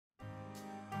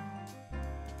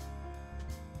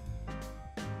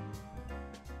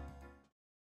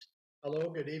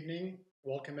Hello, good evening.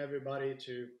 Welcome everybody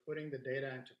to Putting the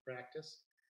Data into Practice,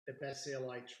 the Best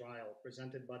CLI trial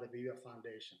presented by the Viva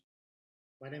Foundation.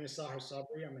 My name is Sahar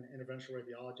Sabri. I'm an interventional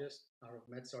radiologist out of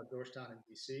MedStar Georgetown in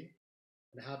DC,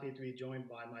 and happy to be joined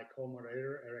by my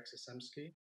co-moderator, Eric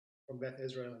Sisemski from Beth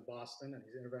Israel in Boston, and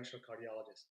he's an interventional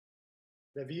cardiologist.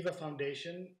 The Viva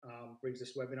Foundation brings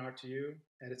this webinar to you,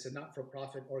 and it's a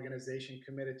not-for-profit organization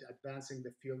committed to advancing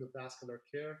the field of vascular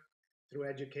care through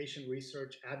education,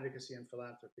 research, advocacy, and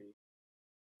philanthropy.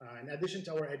 In addition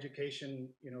to our education,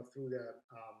 through the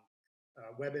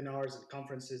webinars and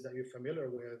conferences that you're familiar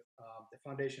with, the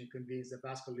foundation convenes the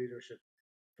Vascular Leadership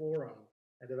Forum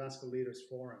and the Vascular Leaders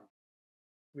Forum.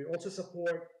 We also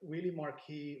support really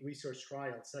marquee research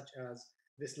trials, such as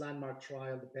this landmark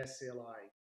trial, the BEST CLI,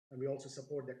 and we also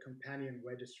support the companion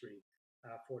registry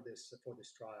for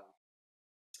this trial.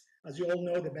 As you all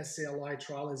know, the BEST CLI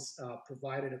trial has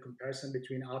provided a comparison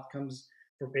between outcomes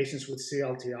for patients with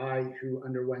CLTI who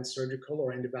underwent surgical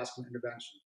or endovascular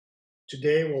intervention.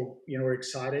 Today, we're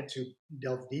excited to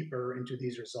delve deeper into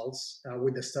these results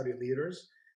with the study leaders.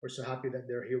 We're so happy that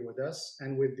they're here with us,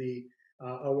 and with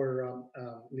our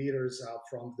leaders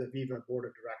from the Viva Board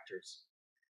of Directors.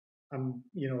 I'm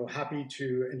happy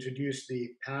to introduce the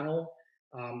panel.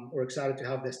 We're excited to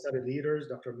have the study leaders,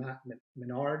 Dr. Matt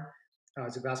Menard,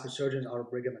 as a vascular surgeon out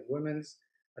of Brigham and Women's,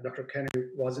 Dr. Kenny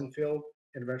Rosenfield,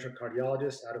 interventional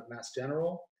cardiologist out of Mass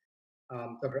General,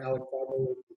 Dr. Alec Farber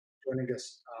will be joining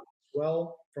us as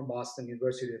well from Boston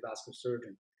University, a vascular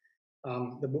surgeon.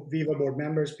 The Viva board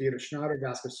members, Peter Schneider,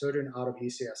 vascular surgeon out of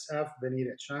UCSF,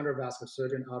 Benita Chandra, vascular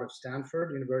surgeon out of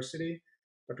Stanford University,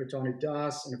 Dr. Tony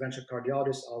Das, interventional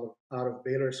cardiologist out of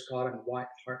Baylor Scott and White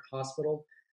Heart Hospital,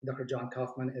 and Dr. John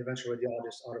Kaufman, interventional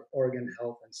radiologist out of Oregon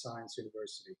Health and Science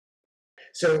University.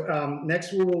 So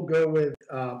next we will go with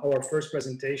our first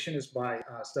presentation is by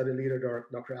study leader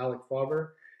Dr. Alec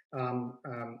Farber,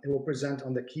 who will present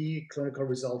on the key clinical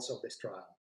results of this trial.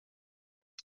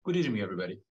 Good evening,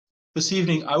 everybody. This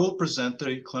evening, I will present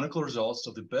the clinical results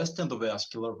of the best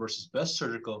endovascular versus best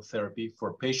surgical therapy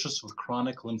for patients with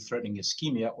chronic limb-threatening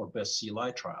ischemia, or best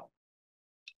CLI trial.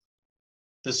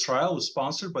 This trial was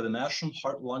sponsored by the National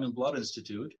Heart, Lung, and Blood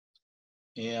Institute,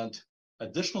 and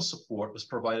additional support was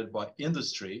provided by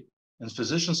industry and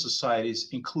physician societies,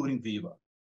 including Viva.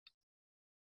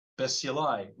 Best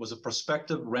CLI was a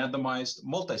prospective, randomized,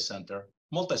 multi-center,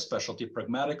 multi-specialty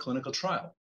pragmatic clinical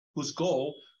trial whose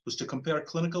goal was to compare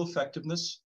clinical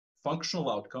effectiveness, functional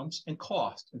outcomes, and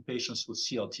cost in patients with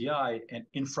CLTI and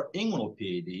infrainguinal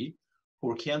PAD who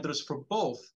were candidates for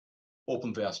both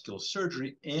open vascular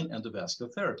surgery and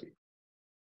endovascular therapy.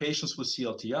 Patients with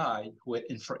CLTI who had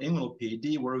infrainguinal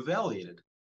PAD were evaluated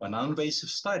by non-invasive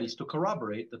studies to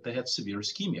corroborate that they had severe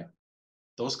ischemia.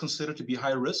 Those considered to be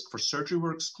high risk for surgery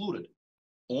were excluded.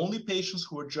 Only patients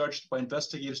who were judged by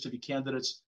investigators to be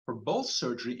candidates for both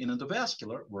surgery and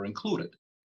endovascular were included.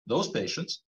 Those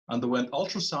patients underwent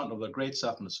ultrasound of the great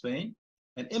saphenous vein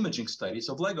and imaging studies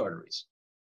of leg arteries.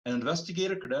 An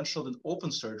investigator credentialed in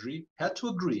open surgery had to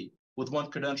agree with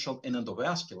one credentialed in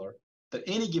endovascular that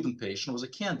any given patient was a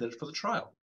candidate for the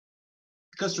trial.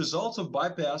 Because results of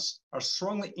bypass are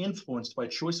strongly influenced by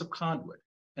choice of conduit,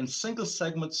 and single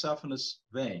segment saphenous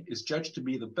vein is judged to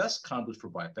be the best conduit for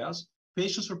bypass,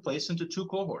 patients were placed into two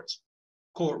cohorts.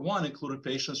 Cohort 1 included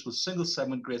patients with single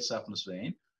segment great saphenous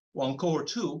vein, while in cohort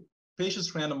 2,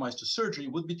 patients randomized to surgery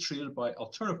would be treated by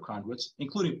alternative conduits,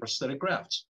 including prosthetic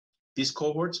grafts. These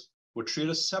cohorts were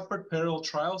treated as separate parallel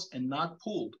trials and not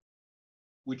pooled.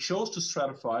 We chose to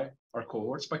stratify our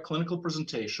cohorts by clinical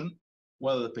presentation,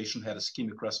 whether the patient had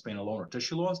ischemic rest pain alone or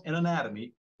tissue loss, and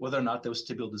anatomy, whether or not there was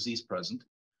tibial disease present,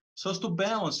 so as to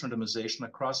balance randomization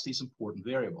across these important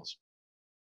variables.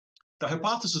 The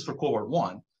hypothesis for cohort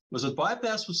 1 was that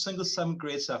bypass with single segment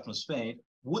great saphenous vein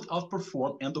would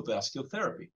outperform endovascular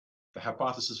therapy. The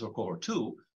hypothesis for cohort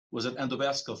 2 was that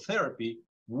endovascular therapy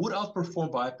would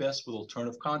outperform bypass with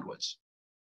alternative conduits.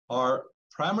 Our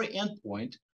primary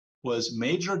endpoint was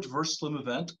major adverse limb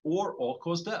event or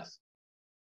all-cause death.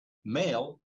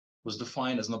 Male was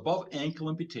defined as an above ankle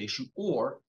amputation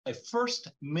or a first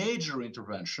major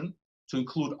intervention to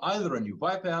include either a new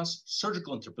bypass,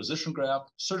 surgical interposition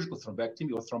graft, surgical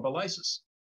thrombectomy, or thrombolysis.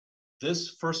 This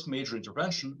first major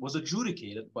intervention was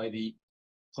adjudicated by the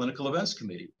Clinical Events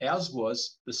Committee, as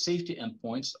was the safety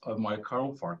endpoints of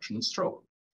myocardial infarction and stroke.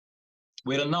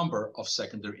 We had a number of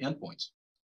secondary endpoints.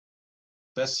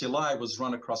 Best CLI was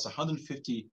run across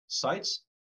 150 sites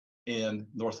in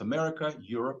North America,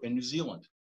 Europe, and New Zealand.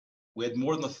 We had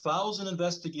more than 1,000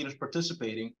 investigators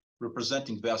participating,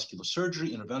 representing vascular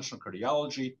surgery, interventional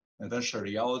cardiology, and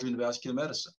vascular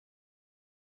medicine.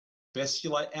 Best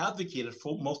CLI advocated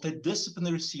for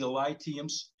multidisciplinary CLI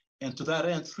teams, and to that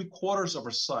end, 3/4 of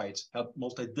our sites had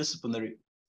multidisciplinary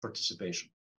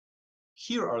participation.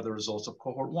 Here are the results of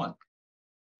cohort 1.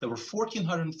 There were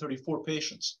 1,434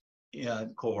 patients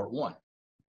in cohort 1.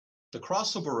 The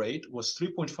crossover rate was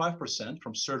 3.5%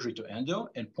 from surgery to endo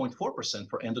and 0.4%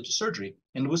 for endo to surgery,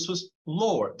 and this was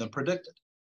lower than predicted.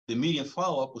 The median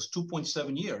follow-up was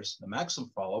 2.7 years. The maximum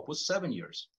follow-up was 7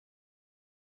 years.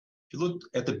 If you look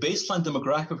at the baseline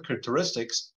demographic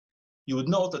characteristics, you would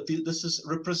note that this is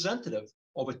representative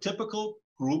of a typical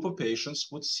group of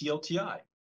patients with CLTI.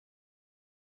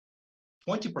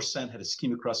 20% had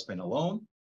ischemic crest pain alone,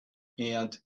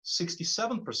 and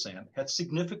 67% had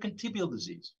significant tibial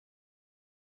disease.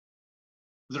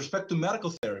 With respect to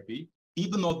medical therapy,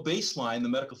 even though at baseline the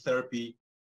medical therapy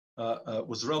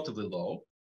was relatively low,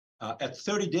 at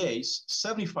 30 days,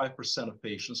 75% of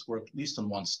patients were at least on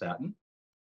one statin,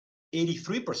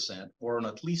 83% were on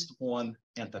at least one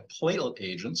antiplatelet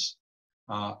agents,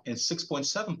 and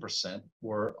 6.7%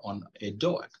 were on a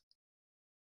DOAC.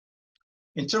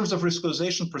 In terms of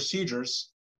rescalization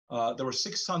procedures, there were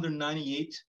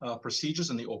 698 procedures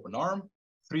in the open arm,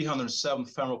 307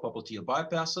 femoral popliteal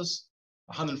bypasses,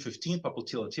 115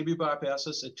 popliteal tibia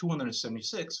bypasses, and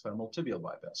 276 femoral tibial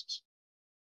bypasses.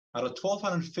 Out of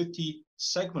 1,250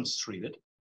 segments treated,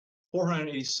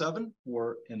 487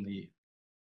 were in the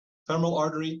femoral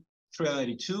artery,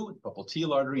 382 in the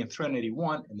popliteal artery, and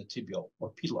 381 in the tibial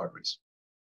or pedal arteries.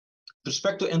 With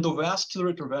respect to endovascular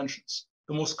interventions,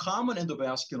 the most common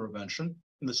endovascular intervention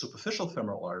in the superficial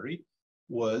femoral artery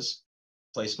was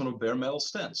placement of bare metal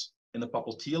stents. In the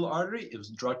popliteal artery, it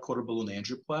was drug-coated balloon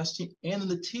angioplasty, and in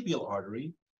the tibial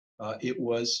artery, it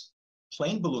was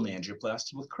plain balloon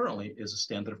angioplasty, which currently is a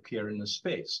standard of care in this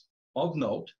space. Of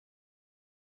note,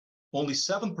 only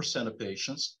 7% of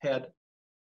patients had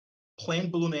plain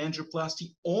balloon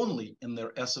angioplasty only in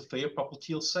their SFA or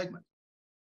popliteal segment.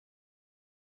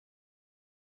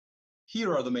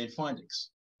 Here are the main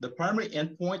findings. The primary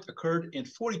endpoint occurred in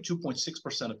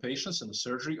 42.6% of patients in the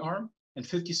surgery arm and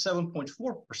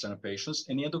 57.4% of patients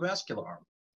in the endovascular arm.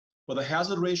 With a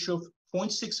hazard ratio of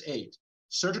 0.68,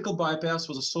 surgical bypass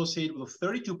was associated with a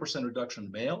 32% reduction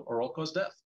in male or all-cause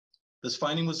death. This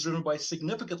finding was driven by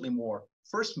significantly more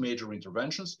first major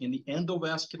interventions in the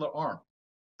endovascular arm.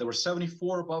 There were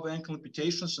 74 above ankle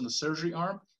amputations in the surgery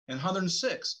arm and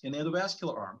 106 in the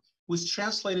endovascular arm, which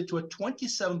translated to a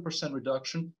 27%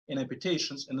 reduction in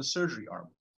amputations in the surgery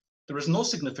arm. There is no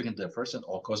significant difference in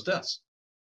all-cause deaths.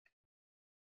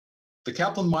 The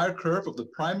Kaplan-Meier curve of the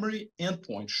primary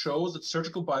endpoint shows that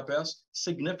surgical bypass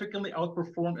significantly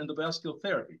outperformed endovascular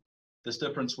therapy. This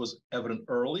difference was evident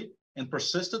early and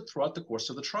persisted throughout the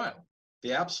course of the trial.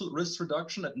 The absolute risk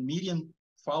reduction at median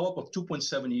follow-up of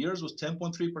 2.7 years was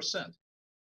 10.3%.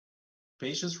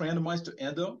 Patients randomized to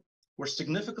endo were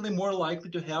significantly more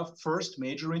likely to have first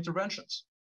major interventions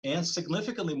and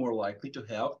significantly more likely to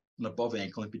have an above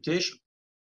ankle amputation.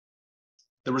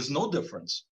 There was no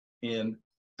difference in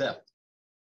death.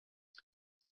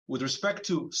 With respect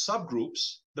to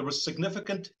subgroups, there was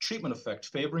significant treatment effect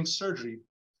favoring surgery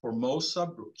for most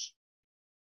subgroups.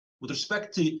 With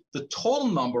respect to the total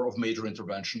number of major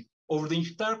intervention over the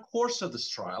entire course of this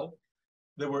trial,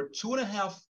 there were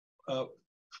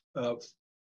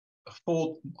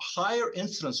 2.5-fold higher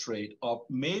incidence rate of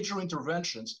major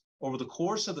interventions over the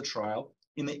course of the trial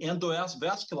in the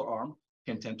endovascular arm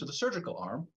compared to the surgical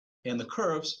arm, and the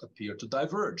curves appear to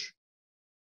diverge.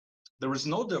 There was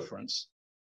no difference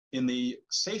in the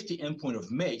safety endpoint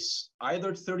of MACE,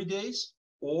 either at 30 days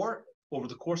or over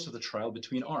the course of the trial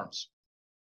between arms.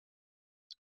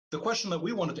 The question that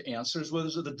we wanted to answer is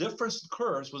whether the difference in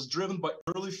curves was driven by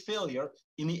early failure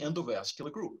in the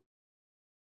endovascular group.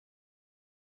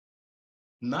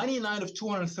 99 of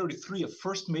 233 of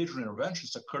first major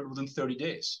interventions occurred within 30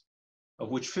 days, of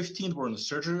which 15 were in the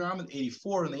surgery arm and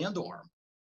 84 in the endo arm.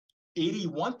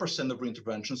 81% of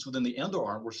interventions within the endo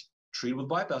arm were treated with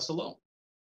bypass alone.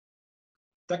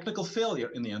 Technical failure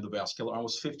in the endovascular arm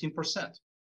was 15%.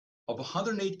 Of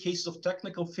 108 cases of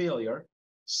technical failure,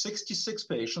 66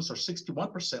 patients, or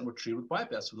 61%, were treated with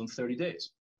bypass within 30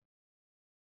 days.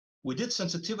 We did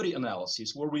sensitivity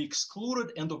analyses where we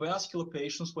excluded endovascular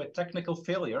patients who had technical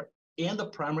failure and a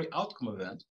primary outcome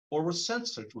event or were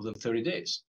censored within 30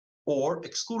 days, or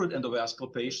excluded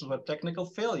endovascular patients who had technical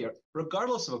failure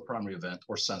regardless of a primary event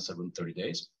or censored within 30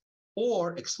 days,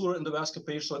 or excluded endovascular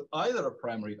patients who had either a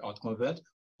primary outcome event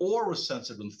or was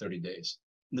censored within 30 days.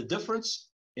 And the difference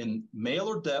in male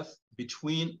or death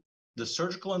between the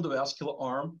surgical endovascular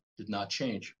arm did not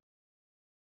change.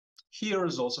 Here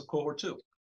is also cohort 2.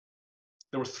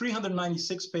 There were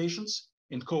 396 patients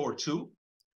In cohort 2,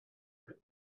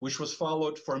 which was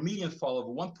followed for a median follow-up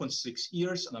of 1.6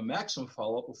 years and a maximum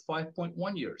follow-up of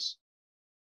 5.1 years.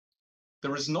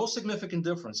 There is no significant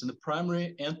difference in the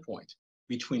primary endpoint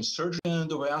between surgery and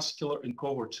endovascular in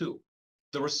cohort 2.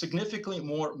 There were significantly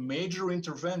more major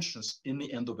interventions in the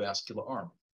endovascular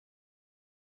arm.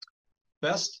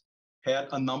 BEST had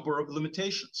a number of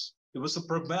limitations. It was a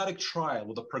pragmatic trial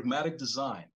with a pragmatic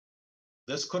design.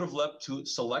 This could have led to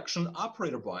selection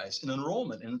operator bias in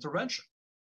enrollment and intervention.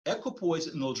 Equipoise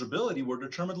and eligibility were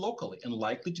determined locally and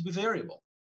likely to be variable.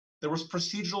 There was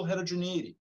procedural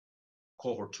heterogeneity.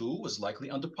 Cohort 2 was likely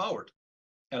underpowered.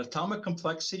 Anatomic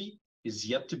complexity is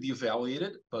yet to be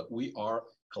evaluated, but we are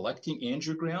collecting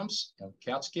angiograms and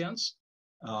CAT scans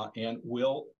and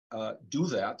will do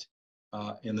that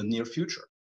in the near future.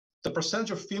 The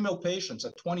percentage of female patients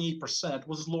at 28%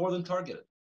 was lower than targeted.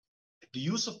 The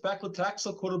use of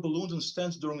paclitaxel-coated balloons and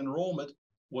stents during enrollment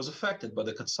was affected by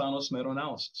the Katsanos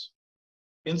meta-analysis.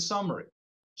 In summary,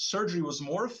 surgery was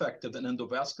more effective than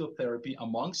endovascular therapy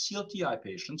among CLTI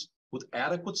patients with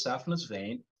adequate saphenous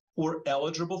vein who were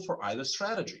eligible for either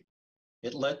strategy.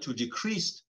 It led to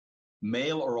decreased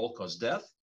male or all-cause death,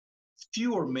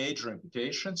 fewer major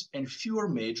amputations, and fewer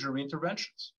major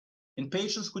reinterventions. In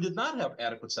patients who did not have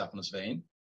adequate saphenous vein,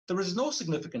 there was no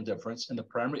significant difference in the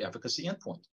primary efficacy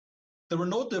endpoint. There were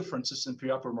no differences in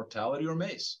preoperative mortality or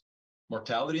MACE.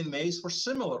 Mortality and MACE were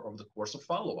similar over the course of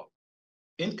follow-up.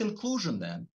 In conclusion,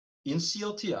 then, in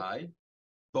CLTI,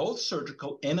 both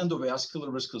surgical and endovascular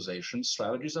riskozation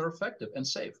strategies are effective and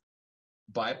safe.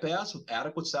 Bypass with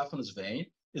adequate saphenous vein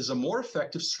is a more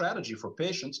effective strategy for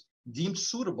patients deemed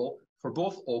suitable for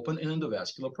both open and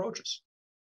endovascular approaches.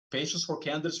 Patients who are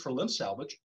candidates for limb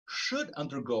salvage should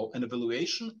undergo an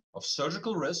evaluation of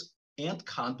surgical risk and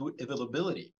conduit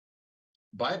availability.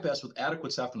 Bypass with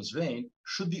adequate saphenous vein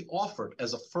should be offered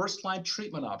as a first-line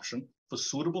treatment option for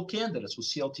suitable candidates with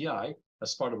CLTI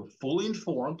as part of a fully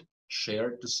informed,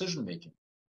 shared decision-making.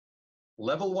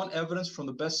 Level 1 evidence from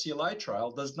the BEST CLI trial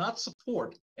does not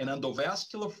support an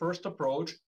endovascular first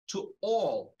approach to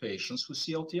all patients with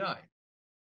CLTI.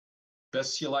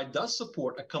 BEST CLI does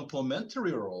support a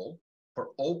complementary role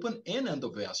for open and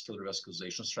endovascular rescue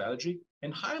strategy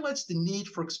and highlights the need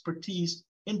for expertise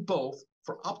in both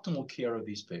for optimal care of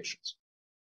these patients.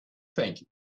 Thank you.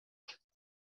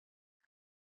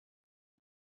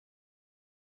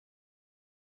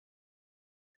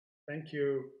 Thank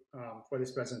you for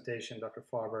this presentation, Dr.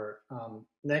 Farber.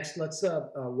 Next, let's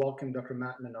welcome Dr.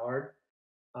 Matt Menard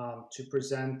to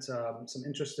present some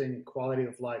interesting quality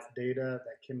of life data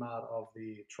that came out of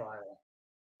the trial.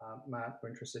 Matt, we're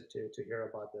interested to hear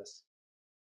about this.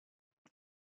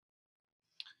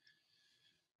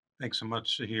 Thanks so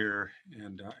much, Sahir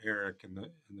and Eric and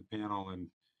the panel, and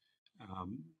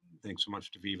thanks so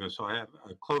much to Viva. So I have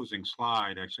a closing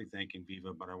slide actually thanking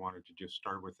Viva, but I wanted to just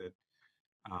start with it.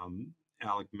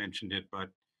 Alec mentioned it, but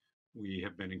we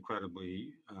have been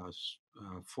incredibly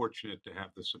fortunate to have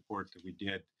the support that we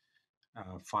did.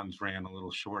 Funds ran a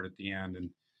little short at the end, and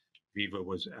Viva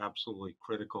was absolutely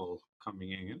critical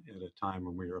coming in at a time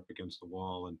when we were up against the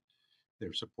wall, and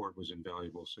their support was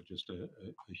invaluable. So just a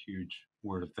huge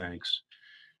word of thanks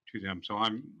to them. So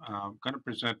I'm going to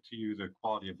present to you the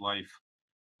quality of life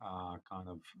kind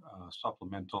of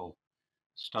supplemental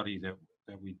study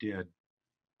that we did.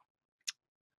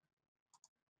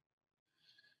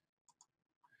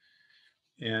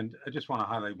 And I just want to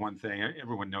highlight one thing.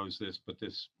 Everyone knows this, but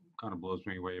this kind of blows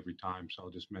me away every time, so I'll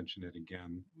just mention it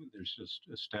again. There's just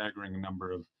a staggering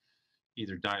number of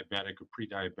either diabetic or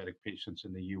pre-diabetic patients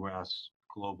in the US.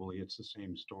 Globally, it's the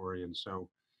same story. And so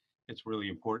it's really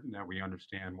important that we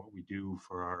understand what we do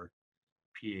for our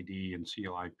PAD and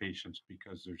CLI patients,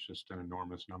 because there's just an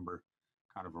enormous number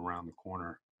kind of around the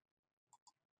corner.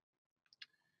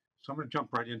 So I'm going to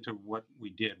jump right into what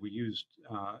we did. We used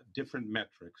different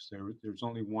metrics. There's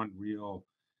only one real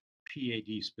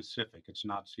PAD specific. It's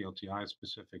not CLTI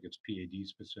specific. It's PAD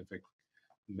specific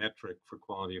metric for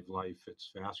quality of life. It's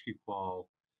FAST-QQAL,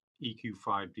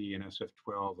 EQ5D, and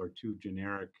SF12 are two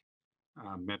generic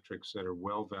metrics that are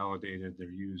well validated.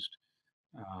 They're used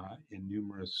in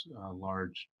numerous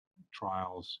large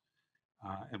trials.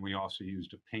 And we also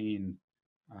used a pain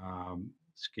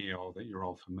scale that you're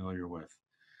all familiar with.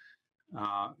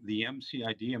 The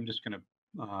MCID, I'm just going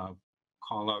to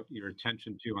call out your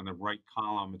attention to on the right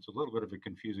column. It's a little bit of a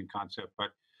confusing concept, but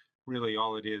really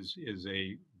all it is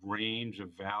a range of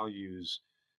values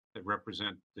that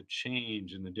represent the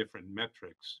change in the different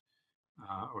metrics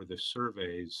or the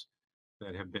surveys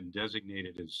that have been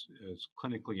designated as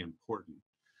clinically important.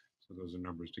 So those are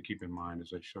numbers to keep in mind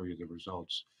as I show you the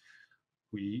results.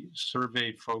 We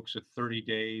surveyed folks at 30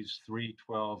 days, 3,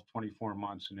 12, 24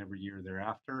 months, and every year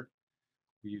thereafter.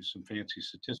 We used some fancy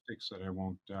statistics that I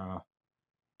won't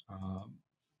um,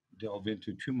 delve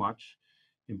into too much.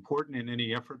 Important in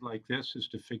any effort like this is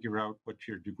to figure out what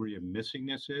your degree of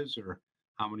missingness is, or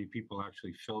how many people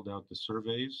actually filled out the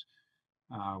surveys.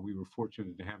 We were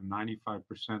fortunate to have 95%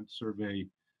 survey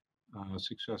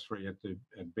success rate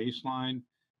at baseline,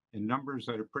 and numbers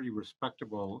that are pretty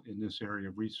respectable in this area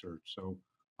of research. So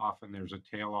often there's a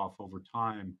tail off over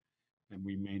time, and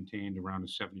we maintained around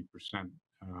a 70%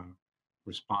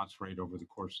 response rate over the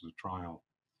course of the trial.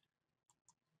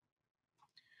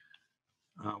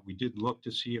 We did look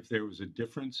to see if there was a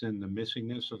difference in the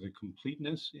missingness or the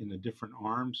completeness in the different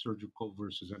arms, surgical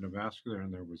versus endovascular,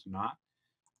 and there was not.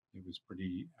 It was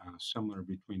pretty similar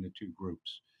between the two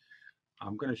groups.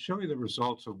 I'm going to show you the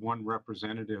results of one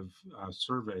representative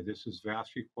survey. This is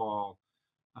VascuQual,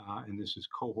 and this is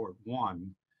cohort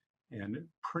 1. And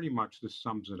pretty much this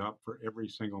sums it up for every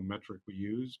single metric we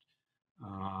used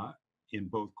in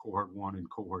both cohort 1 and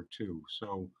cohort 2.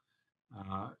 So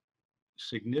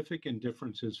significant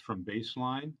differences from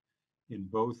baseline in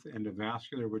both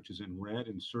endovascular, which is in red,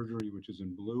 and surgery, which is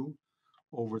in blue,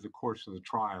 over the course of the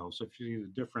trial. So if you see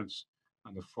the difference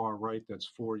on the far right,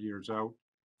 that's 4 years out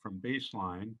from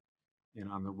baseline, and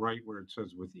on the right where it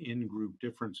says within group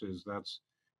differences, that's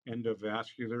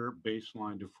endovascular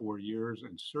baseline to 4 years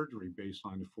and surgery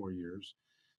baseline to 4 years.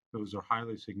 Those are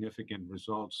highly significant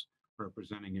results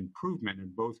representing improvement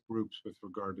in both groups with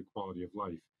regard to quality of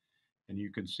life. And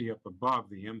you can see up above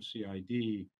the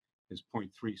MCID is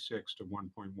 0.36 to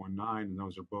 1.19, and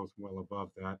those are both well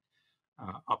above that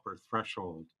upper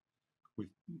threshold.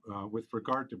 With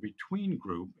regard to between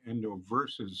group, endo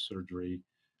versus surgery,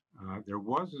 there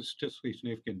was a statistically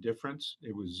significant difference.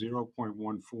 It was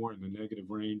 0.14 in the negative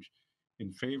range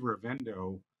in favor of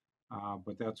endo,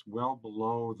 but that's well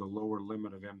below the lower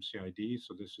limit of MCID,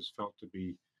 so this is felt to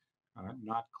be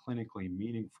not clinically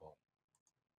meaningful.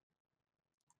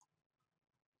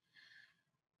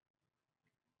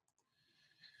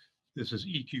 This is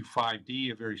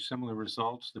EQ5D, a very similar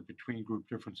results. The between group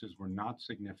differences were not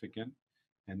significant.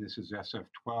 And this is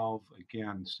SF12,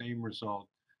 again, same result.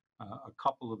 A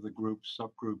couple of the groups,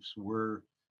 subgroups were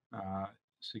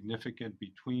significant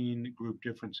between group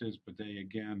differences, but they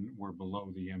again were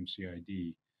below the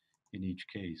MCID in each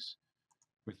case.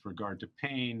 With regard to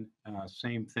pain,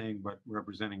 same thing, but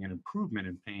representing an improvement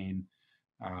in pain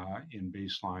in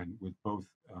baseline with both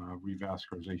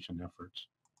revascularization efforts.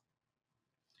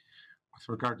 With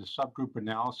regard to subgroup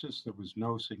analysis, there was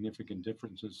no significant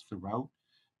differences throughout.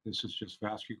 This is just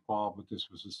VascuQual, but this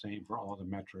was the same for all the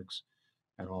metrics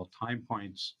at all time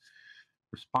points.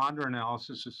 Responder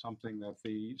analysis is something that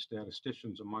the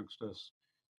statisticians amongst us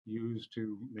use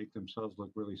to make themselves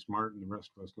look really smart and the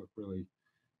rest of us look really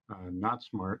not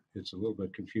smart. It's a little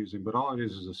bit confusing, but all it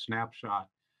is a snapshot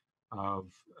of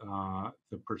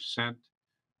the percent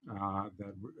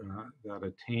that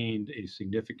attained a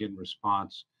significant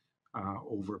response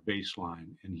over baseline.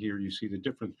 And here you see the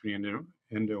difference between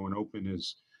endo and open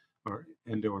is, or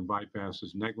endo and bypass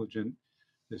is negligent.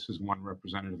 This is one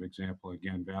representative example.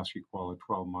 Again, VascuQual at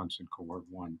 12 months in cohort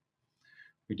 1.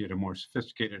 We did a more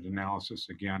sophisticated analysis.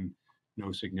 Again,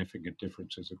 no significant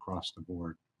differences across the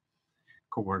board.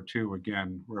 Cohort 2,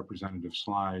 again, representative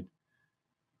slide.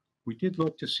 We did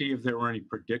look to see if there were any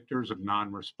predictors of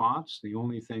non-response. The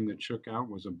only thing that shook out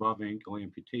was above ankle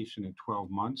amputation at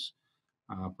 12 months.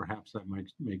 Perhaps that might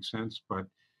make sense, but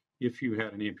if you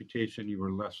had an amputation, you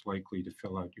were less likely to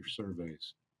fill out your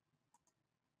surveys.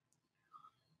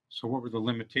 So what were the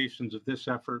limitations of this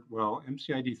effort? Well,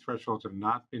 MCID thresholds have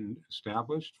not been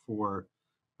established for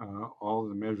all of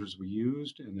the measures we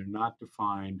used, and they're not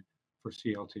defined for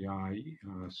CLTI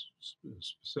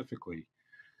specifically.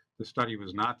 The study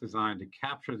was not designed to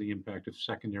capture the impact of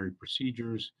secondary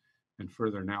procedures, and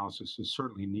further analysis is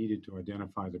certainly needed to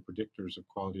identify the predictors of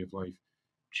quality of life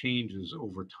changes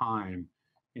over time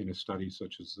in a study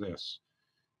such as this.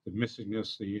 The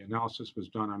missingness, the analysis was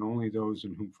done on only those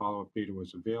in whom follow-up data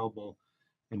was available,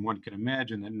 and one can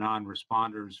imagine that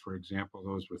non-responders, for example,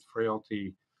 those with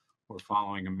frailty or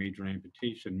following a major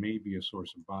amputation, may be a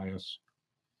source of bias.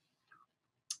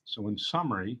 So in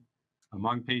summary,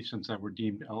 among patients that were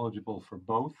deemed eligible for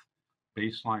both,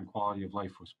 baseline quality of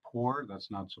life was poor.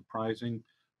 That's not surprising.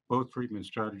 Both treatment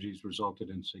strategies resulted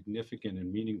in significant and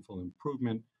meaningful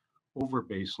improvement over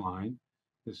baseline.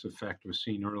 This effect was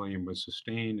seen early and was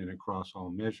sustained and across all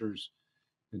measures.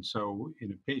 And so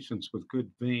in patients with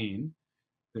good vein,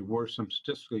 there were some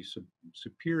statistically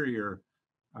superior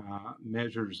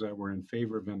measures that were in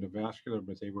favor of endovascular,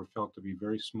 but they were felt to be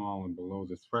very small and below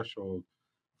the threshold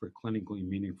for a clinically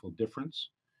meaningful difference.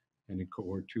 And in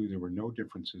cohort 2, there were no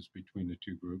differences between the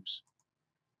two groups.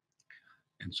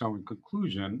 And so in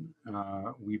conclusion,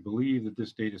 we believe that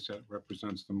this data set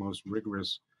represents the most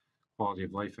rigorous quality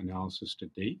of life analysis to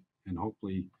date, and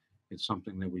hopefully it's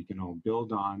something that we can all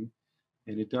build on.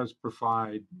 And it does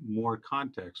provide more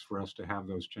context for us to have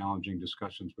those challenging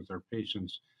discussions with our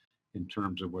patients in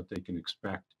terms of what they can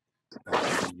expect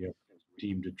as we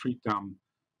deem to treat them.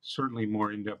 Certainly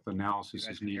more in-depth analysis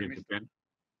is needed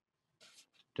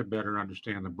to better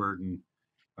understand the burden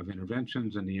of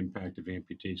interventions and the impact of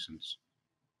amputations.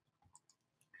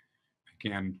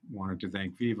 Again, wanted to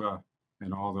thank Viva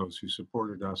and all those who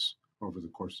supported us over the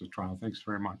course of the trial. Thanks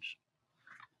very much.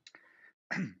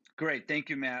 Great. Thank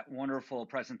you, Matt. Wonderful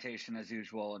presentation as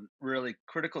usual, and really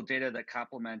critical data that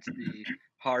complements the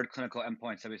hard clinical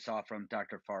endpoints that we saw from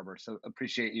Dr. Farber. So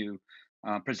appreciate you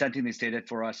presenting these data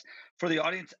for us. For the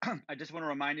audience, I just want to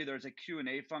remind you there's a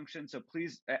Q&A function, so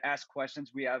please ask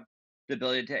questions. We have the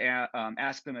ability to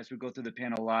ask them as we go through the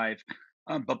panel live.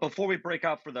 But before we break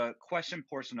out for the question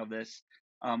portion of this,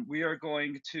 we are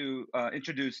going to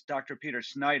introduce Dr. Peter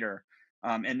Snyder.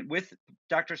 And with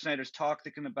Dr. Snyder's talk,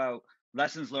 thinking about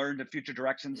lessons learned and future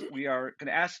directions, we are going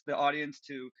to ask the audience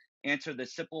to answer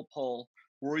this simple poll.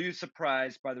 Were you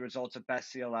surprised by the results of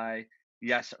Best CLI,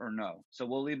 yes or no? So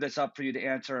we'll leave this up for you to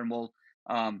answer, and we'll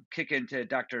kick into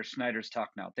Dr. Snyder's talk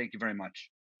now. Thank you very much.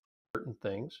 Certain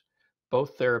things.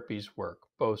 Both therapies work,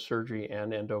 both surgery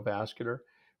and endovascular,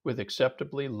 with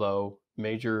acceptably low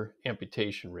major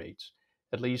amputation rates,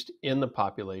 at least in the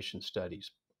population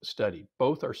studied.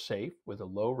 Both are safe with a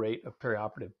low rate of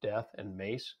perioperative death and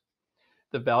MACE.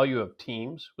 The value of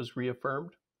teams was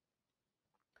reaffirmed.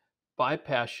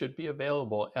 Bypass should be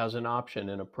available as an option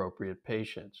in appropriate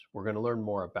patients. We're going to learn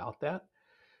more about that.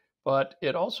 But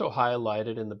it also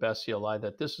highlighted in the Best CLI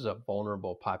that this is a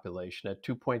vulnerable population. At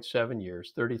 2.7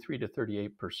 years, 33 to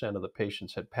 38% of the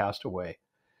patients had passed away,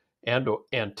 and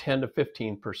 10 to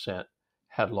 15%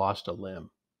 had lost a limb.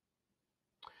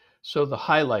 So the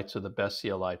highlights of the Best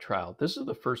CLI trial. This is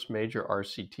the first major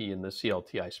RCT in the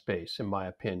CLTI space, in my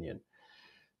opinion,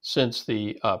 since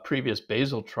the previous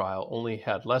basal trial only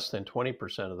had less than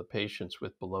 20% of the patients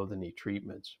with below-the-knee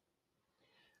treatments.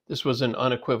 This was an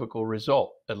unequivocal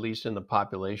result, at least in the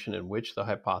population in which the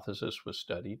hypothesis was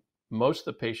studied. Most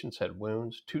of the patients had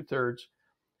wounds. 2/3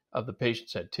 of the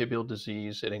patients had tibial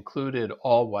disease. It included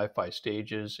all Wi-Fi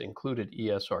stages, included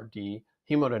ESRD.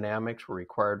 Hemodynamics were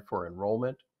required for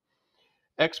enrollment.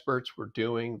 Experts were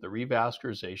doing the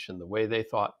revascularization the way they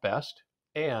thought best,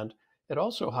 and it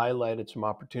also highlighted some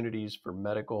opportunities for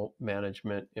medical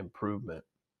management improvement.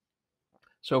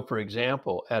 So, for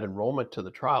example, at enrollment to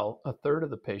the trial, 1/3 of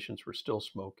the patients were still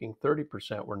smoking,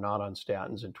 30% were not on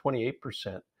statins, and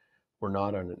 28% were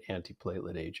not on an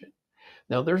antiplatelet agent.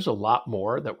 Now, there's a lot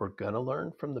more that we're going to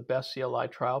learn from the Best CLI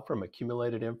trial from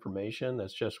accumulated information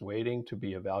that's just waiting to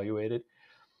be evaluated.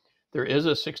 There is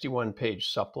a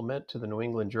 61-page supplement to the New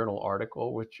England Journal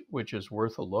article, which is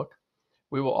worth a look.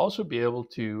 We will also be able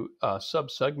to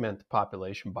sub-segment the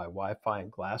population by Wi-Fi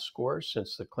and GLASS scores,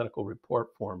 since the clinical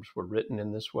report forms were written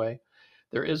in this way.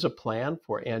 There is a plan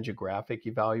for angiographic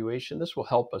evaluation. This will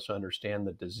help us understand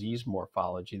the disease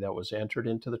morphology that was entered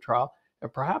into the trial,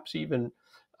 and perhaps even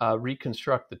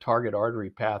reconstruct the target artery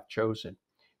path chosen.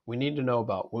 We need to know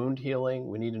about wound healing.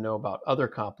 We need to know about other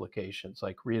complications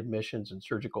like readmissions and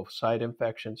surgical site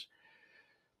infections.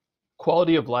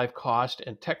 Quality of life, cost,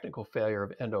 and technical failure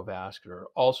of endovascular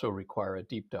also require a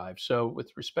deep dive. So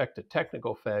with respect to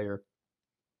technical failure,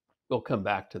 we'll come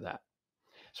back to that.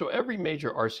 So every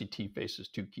major RCT faces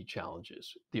two key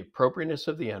challenges: the appropriateness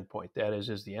of the endpoint, that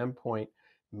is the endpoint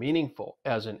meaningful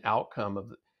as an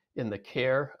outcome in the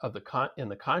care of in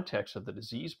the context of the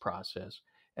disease process,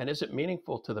 and is it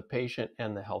meaningful to the patient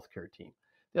and the healthcare team?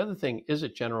 The other thing, is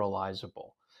it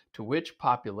generalizable? To which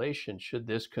population should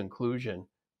this conclusion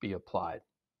be applied?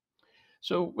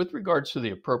 So with regards to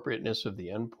the appropriateness of the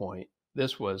endpoint,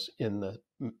 this was in the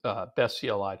Best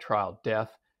CLI trial,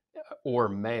 death or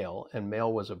male, and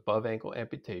male was above ankle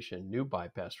amputation, new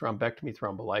bypass, thrombectomy,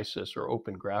 thrombolysis, or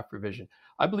open graft revision.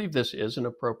 I believe this is an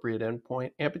appropriate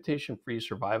endpoint. Amputation-free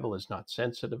survival is not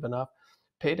sensitive enough.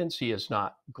 Patency is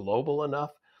not global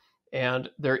enough.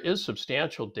 And there is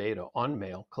substantial data on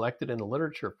male collected in the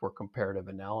literature for comparative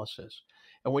analysis.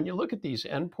 And when you look at these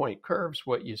endpoint curves,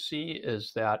 what you see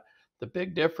is that the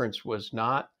big difference was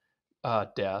not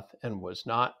death and was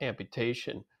not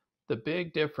amputation. The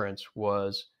big difference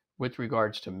was with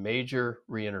regards to major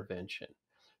reintervention.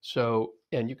 So,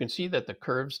 and you can see that the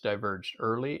curves diverged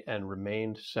early and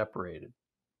remained separated.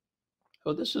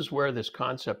 So this is where this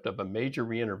concept of a major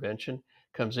reintervention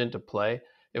comes into play.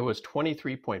 It was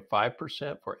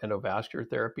 23.5% for endovascular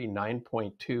therapy,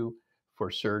 9.2%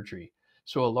 for surgery.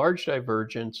 So a large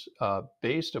divergence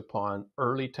based upon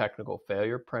early technical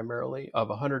failure primarily. Of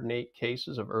 108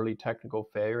 cases of early technical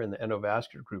failure in the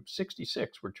endovascular group,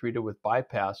 66 were treated with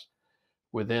bypass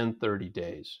within 30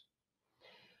 days.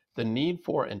 The need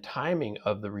for and timing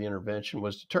of the reintervention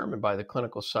was determined by the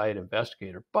clinical site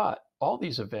investigator, but all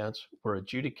these events were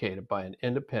adjudicated by an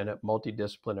independent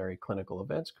multidisciplinary clinical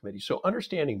events committee. So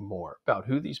understanding more about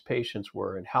who these patients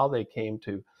were and how they came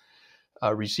to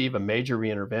receive a major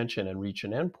reintervention and reach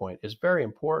an endpoint is very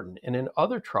important. And in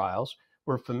other trials,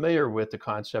 we're familiar with the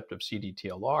concept of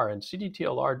CDTLR, and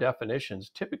CDTLR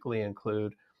definitions typically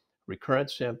include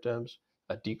recurrent symptoms,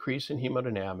 a decrease in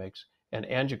hemodynamics, and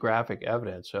angiographic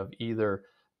evidence of either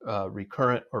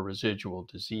recurrent or residual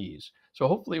disease. So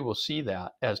hopefully we'll see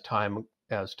that as time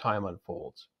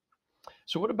unfolds.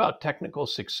 So what about technical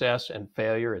success and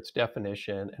failure, its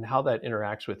definition, and how that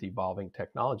interacts with evolving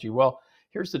technology? Well,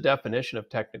 here's the definition of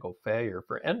technical failure.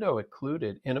 For endo, it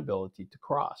included inability to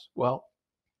cross. Well,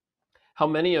 how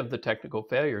many of the technical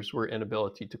failures were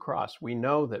inability to cross? We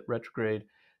know that retrograde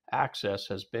access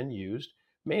has been used,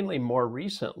 mainly more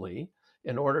recently,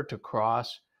 in order to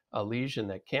cross a lesion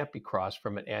that can't be crossed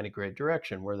from an antegrade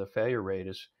direction, where the failure rate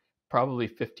is probably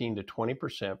 15 to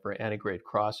 20% for antegrade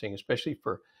crossing, especially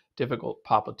for difficult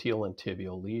popliteal and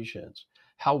tibial lesions.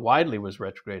 How widely was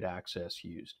retrograde access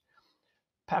used?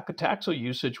 Paclitaxel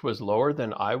usage was lower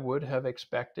than I would have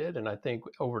expected, and I think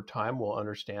over time we'll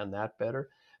understand that better.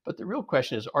 But the real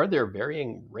question is, are there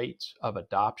varying rates of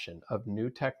adoption of new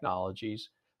technologies,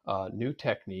 new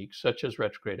techniques, such as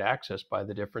retrograde access by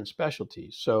the different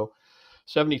specialties? So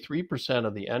 73%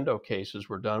 of the endo cases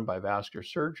were done by vascular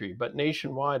surgery, but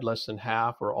nationwide, less than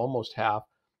half or almost half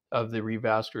of the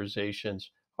revascularizations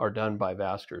are done by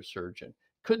vascular surgeon.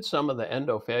 Could some of the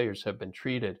endo failures have been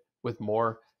treated with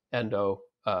more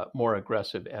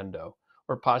aggressive endo,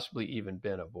 or possibly even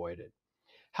been avoided?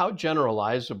 How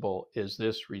generalizable is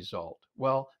this result?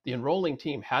 Well, the enrolling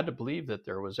team had to believe that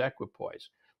there was equipoise.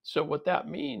 So what that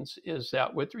means is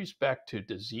that with respect to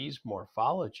disease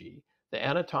morphology, the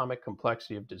anatomic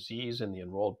complexity of disease in the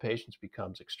enrolled patients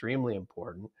becomes extremely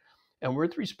important. And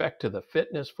with respect to the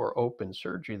fitness for open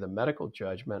surgery, the medical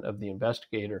judgment of the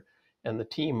investigator and the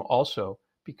team also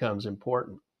becomes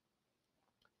important.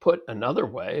 Put another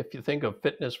way, if you think of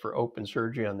fitness for open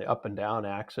surgery on the up and down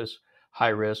axis, high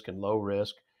risk and low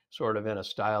risk, sort of in a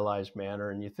stylized manner,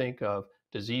 and you think of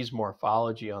disease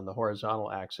morphology on the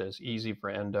horizontal axis, easy for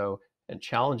endo and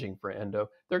challenging for endo,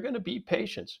 they're going to be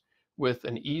patients with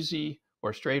an easy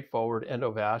or straightforward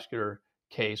endovascular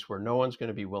case where no one's going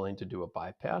to be willing to do a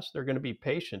bypass. They're going to be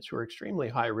patients who are extremely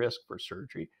high risk for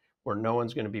surgery where no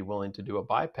one's going to be willing to do a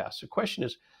bypass. The question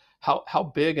is,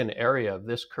 how big an area of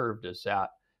this curve does that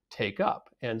take up?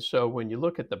 And so when you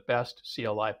look at the best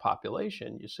CLI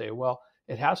population, you say, well,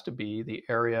 it has to be the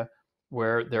area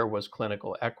where there was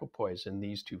clinical equipoise in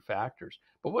these two factors.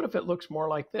 But what if it looks more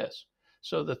like this?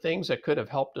 So the things that could have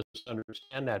helped us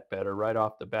understand that better right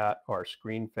off the bat are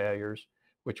screen failures,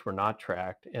 which were not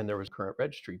tracked, and there was current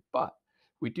registry. But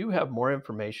we do have more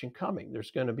information coming.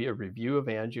 There's going to be a review of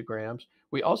angiograms.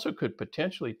 We also could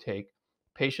potentially take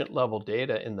patient level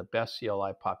data in the best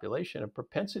CLI population and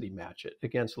propensity match it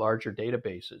against larger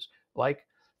databases like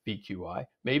VQI,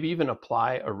 maybe even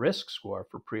apply a risk score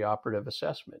for preoperative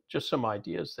assessment. Just some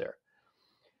ideas there.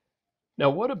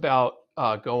 Now, what about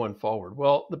going forward?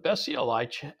 Well, the best CLI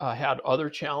had other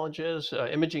challenges.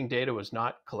 Imaging data was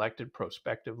not collected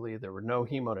prospectively. There were no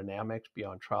hemodynamics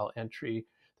beyond trial entry.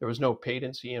 There was no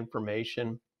patency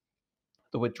information.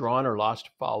 The withdrawn or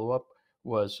lost follow-up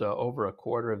was over a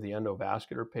quarter of the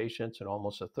endovascular patients and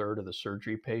almost a third of the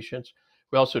surgery patients.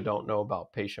 We also don't know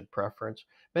about patient preference.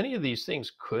 Many of these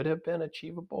things could have been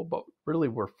achievable, but really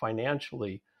were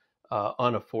financially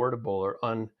unaffordable or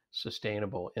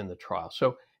unsustainable in the trial.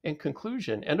 So in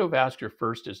conclusion, endovascular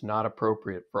first is not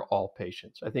appropriate for all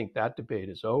patients. I think that debate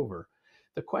is over.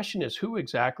 The question is, who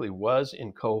exactly was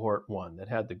in cohort 1 that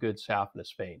had the good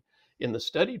saphenous vein? In the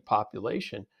studied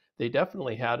population, they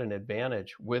definitely had an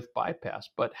advantage with bypass,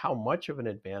 but how much of an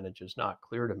advantage is not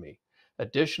clear to me.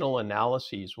 Additional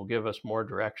analyses will give us more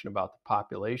direction about the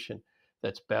population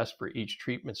that's best for each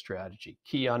treatment strategy.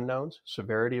 Key unknowns,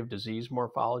 severity of disease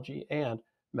morphology, and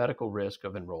medical risk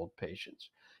of enrolled patients.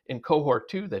 In cohort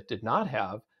 2 that did not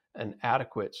have an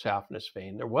adequate saphenous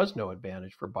vein, there was no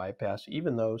advantage for bypass,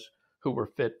 even those who were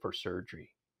fit for surgery.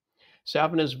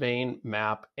 Saphenous vein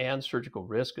map and surgical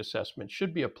risk assessment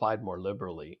should be applied more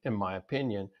liberally, in my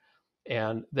opinion,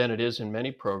 and than it is in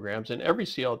many programs. And every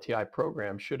CLTI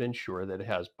program should ensure that it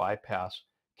has bypass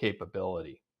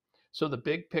capability. So the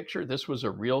big picture, this was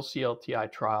a real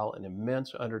CLTI trial, an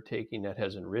immense undertaking that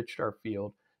has enriched our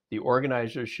field. The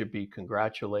organizers should be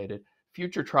congratulated.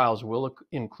 Future trials will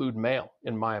include male,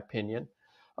 in my opinion.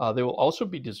 They will also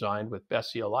be designed with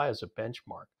best CLI as a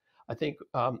benchmark. I think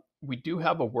we do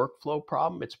have a workflow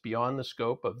problem. It's beyond the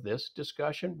scope of this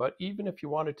discussion, but even if you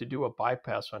wanted to do a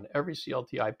bypass on every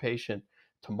CLTI patient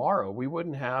tomorrow, we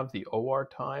wouldn't have the OR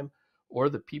time or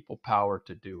the people power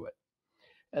to do it.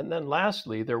 And then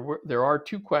lastly, there are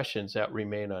two questions that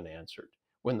remain unanswered.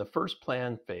 When the first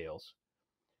plan fails,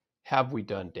 have we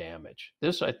done damage?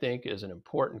 This, I think, is an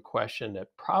important question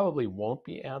that probably won't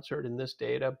be answered in this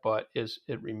data, but it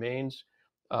remains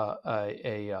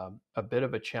a bit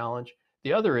of a challenge.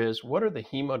 The other is, what are the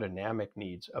hemodynamic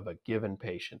needs of a given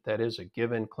patient? That is, a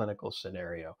given clinical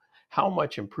scenario. How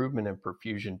much improvement in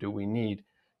perfusion do we need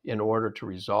in order to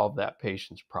resolve that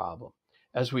patient's problem?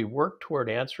 As we work toward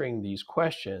answering these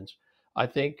questions, I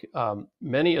think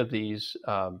many of these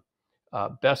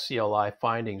best CLI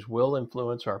findings will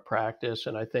influence our practice.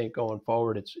 And I think going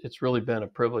forward, it's really been a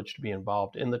privilege to be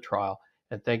involved in the trial.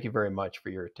 And thank you very much for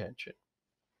your attention.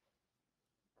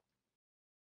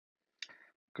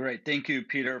 Great. Thank you,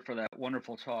 Peter, for that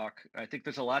wonderful talk. I think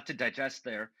there's a lot to digest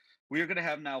there. We are going to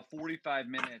have now 45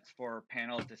 minutes for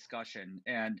panel discussion.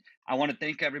 And I want to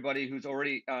thank everybody who's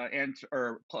already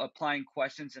applying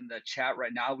questions in the chat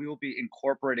right now. We will be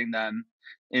incorporating them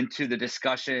into the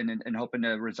discussion and hoping to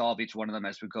resolve each one of them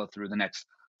as we go through the next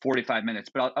 45 minutes.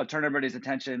 But I'll turn everybody's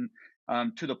attention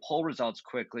to the poll results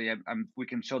quickly. We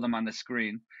can show them on the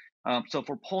screen. So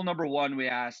for poll number 1, we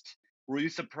asked, were you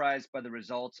surprised by the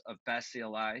results of best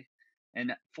CLI?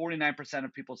 And 49%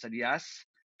 of people said yes,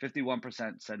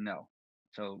 51% said no.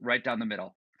 So right down the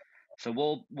middle. So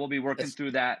we'll be working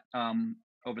through that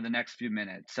over the next few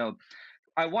minutes. So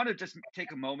I want to just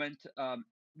take a moment.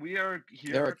 We are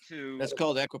here Eric, to. That's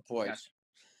called equipoise. Yes,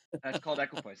 that's called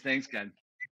equipoise. Thanks, Ken.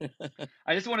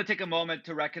 I just want to take a moment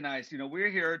to recognize, we're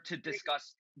here to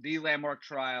discuss the landmark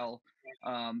trial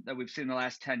that we've seen in the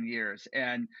last 10 years.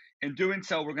 And in doing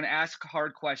so, we're going to ask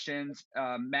hard questions.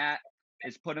 Matt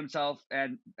has put himself,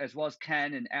 and as well as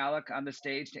Ken and Alec, on the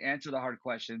stage to answer the hard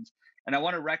questions. And I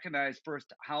want to recognize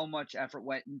first how much effort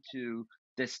went into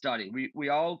this study. We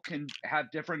all can have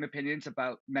differing opinions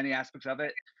about many aspects of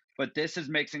it, but this is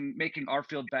making our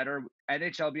field better.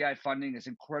 NHLBI funding is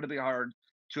incredibly hard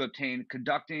to obtain.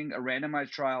 Conducting a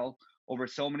randomized trial over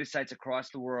so many sites across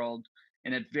the world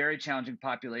in a very challenging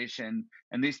population.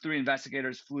 And these 3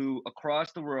 investigators flew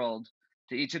across the world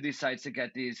to each of these sites to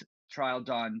get these trial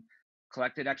done,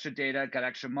 collected extra data, got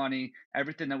extra money,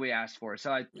 everything that we asked for.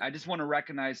 So I just want to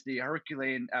recognize the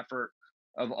Herculean effort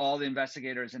of all the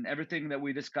investigators, and everything that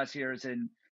we discuss here is in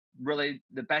really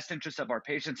the best interest of our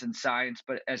patients and science,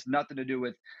 but has nothing to do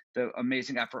with the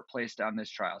amazing effort placed on this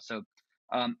trial. So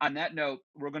on that note,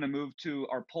 we're going to move to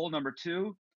our poll number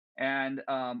 2, and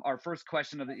our first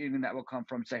question of the evening that will come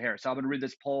from Sahar. So I'm going to read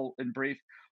this poll in brief.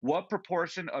 What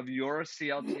proportion of your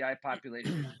CLTI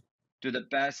population do the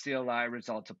best CLI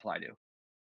results apply to?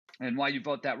 And while you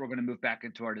vote that, we're going to move back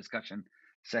into our discussion.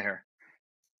 Sahar.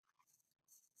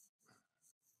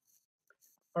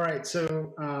 All right,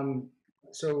 so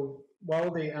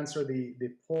while they answer the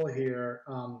poll here,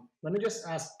 let me just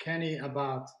ask Kenny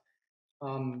about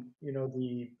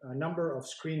the number of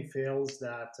screen fails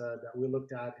that we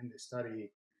looked at in the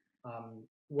study.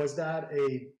 Was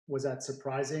that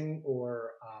surprising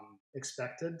or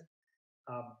expected?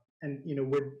 And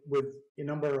with a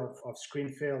number of screen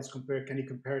fails can you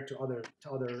compare it to other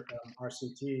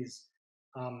RCTs?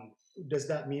 Does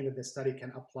that mean that the study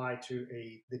can apply to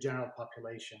the general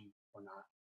population or not?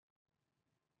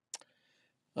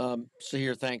 So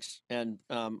here, thanks. And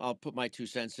I'll put my 2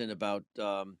 cents in about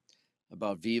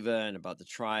Viva and about the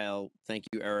trial. Thank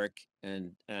you, Eric,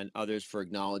 and others for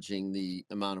acknowledging the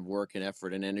amount of work and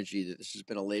effort and energy that this has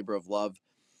been a labor of love.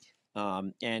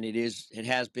 And it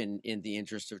has been in the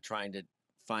interest of trying to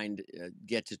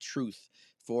get to truth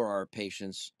for our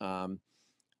patients.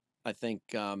 I think,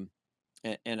 and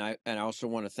I also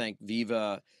want to thank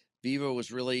Viva. Viva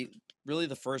was really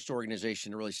the first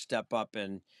organization to really step up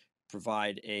and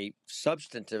provide a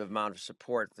substantive amount of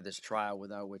support for this trial,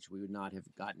 without which we would not have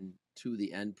gotten to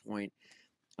the end point.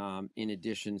 In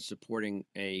addition, supporting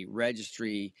a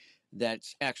registry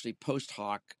that's actually post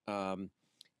hoc done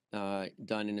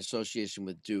in association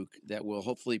with Duke that will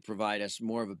hopefully provide us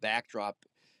more of a backdrop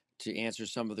to answer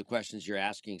some of the questions you're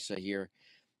asking, Sahir,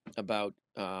 about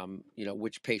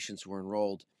which patients were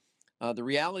enrolled. The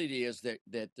reality is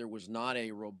that there was not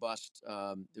a robust.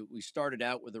 We started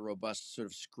out with a robust sort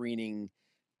of screening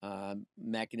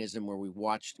mechanism where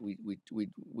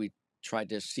we tried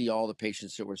to see all the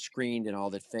patients that were screened and all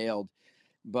that failed.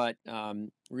 But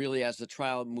really, as the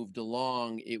trial moved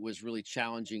along, it was really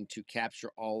challenging to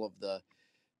capture all of the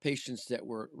patients that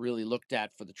were really looked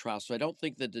at for the trial. So I don't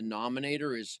think the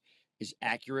denominator is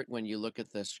accurate when you look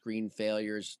at the screen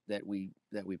failures that we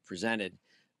presented.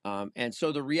 And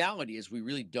so the reality is we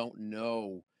really don't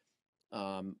know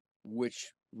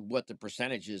what the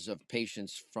percentages of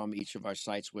patients from each of our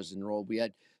sites was enrolled. We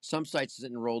had some sites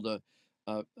that enrolled a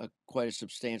quite a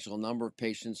substantial number of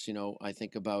patients. You know, I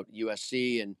think about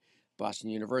USC and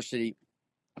Boston University,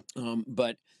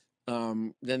 but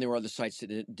then there were other sites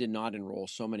that did not enroll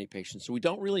so many patients. So we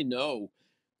don't really know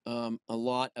a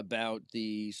lot about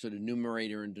the sort of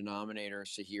numerator and denominator,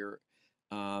 Sahir.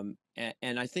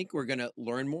 And I think we're going to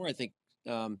learn more. I think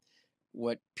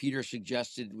what Peter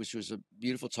suggested, which was a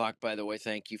beautiful talk, by the way,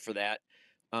 thank you for that,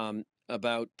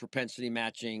 about propensity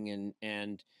matching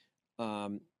and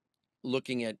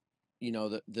looking at, you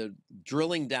know, the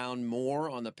drilling down more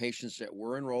on the patients that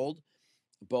were enrolled,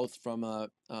 both from a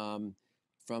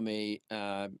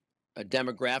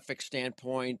demographic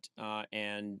standpoint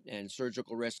and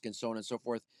surgical risk and so on and so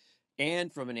forth,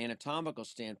 and from an anatomical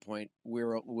standpoint.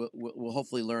 We'll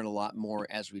hopefully learn a lot more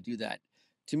as we do that.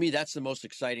 To me, that's the most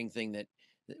exciting thing.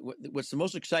 What's the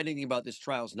most exciting thing about this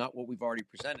trial is not what we've already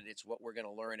presented. It's what we're going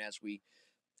to learn as we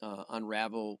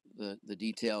unravel the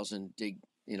details and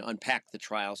unpack the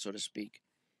trial, so to speak.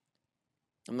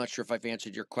 I'm not sure if I've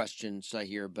answered your question,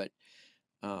 Sahir, but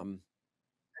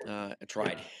I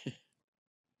tried.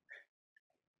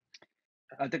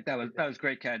 I think that was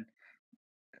great, Ken.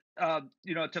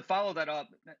 To follow that up,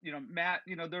 Matt,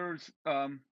 there's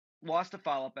loss to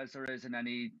follow-up as there is in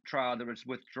any trial. There was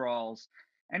withdrawals.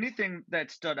 Anything that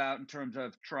stood out in terms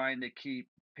of trying to keep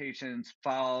patients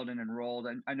followed and enrolled?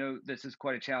 And I know this is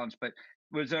quite a challenge, but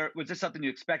was this something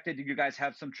you expected? Did you guys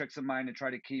have some tricks in mind to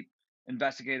try to keep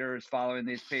investigators following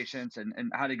these patients, and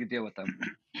how did you deal with them?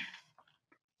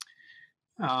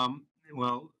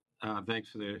 Well,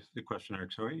 thanks for the question,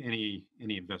 Eric. So any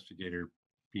investigator,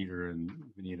 Peter and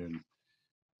Vinita and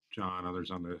John,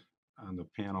 others on the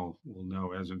panel will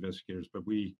know as investigators, but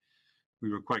we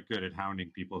were quite good at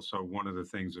hounding people. So one of the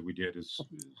things that we did is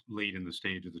late in the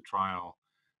stage of the trial,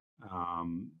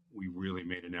 we really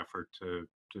made an effort to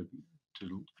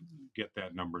get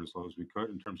that number as low as we could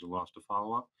in terms of loss to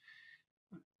follow-up.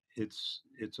 It's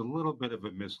a little bit of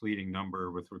a misleading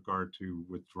number with regard to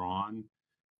withdrawn.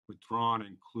 Withdrawn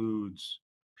includes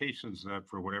patients that,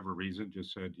 for whatever reason,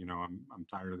 just said, I'm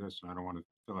tired of this and I don't want to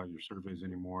fill out your surveys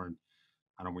anymore, and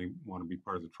I don't want to be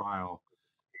part of the trial.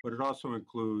 But it also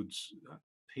includes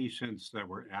patients that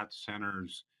were at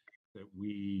centers that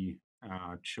we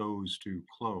chose to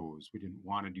close. We didn't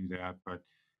want to do that, but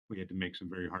we had to make some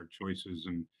very hard choices.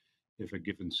 And if a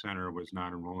given center was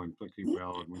not enrolling particularly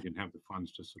well and we didn't have the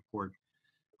funds to support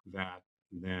that,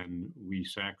 then we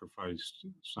sacrificed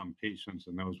some patients,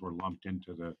 and those were lumped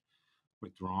into the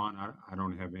withdrawn. I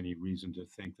don't have any reason to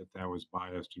think that was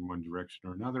biased in one direction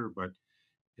or another, but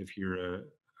if you're a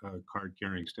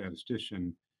card-carrying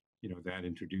statistician, that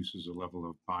introduces a level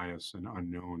of bias and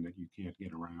unknown that you can't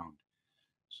get around.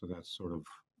 So that's sort of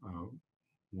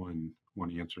one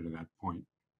answer to that point.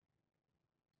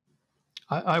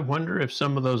 I wonder if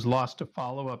some of those loss to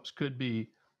follow-ups could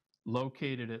be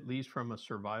located, at least from a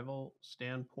survival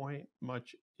standpoint,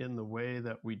 much in the way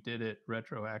that we did it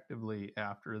retroactively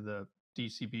after the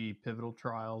DCB pivotal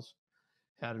trials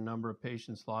had a number of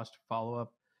patients lost to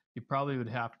follow-up. You probably would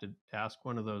have to ask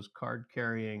one of those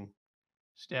card-carrying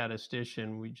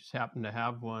statistician. We just happen to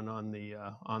have one on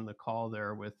the call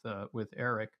there with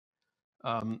Eric.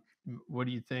 What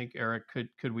do you think, Eric?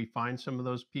 Could we find some of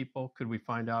those people? Could we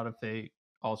find out if they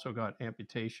also got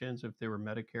amputations, if they were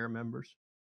Medicare members?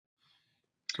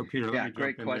 So Peter, let me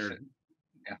great jump in question.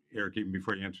 there, Eric, even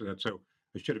before you answer that. So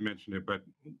I should have mentioned it, but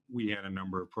we had a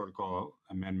number of protocol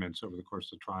amendments over the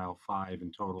course of the trial, 5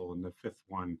 in total, and the 5th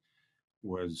one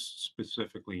was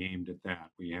specifically aimed at that.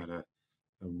 We had a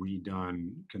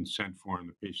redone consent form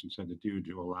the patients had to do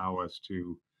to allow us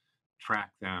to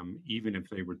track them, even if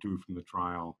they withdrew from the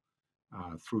trial,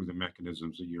 through the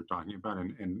mechanisms that you're talking about,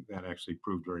 and that actually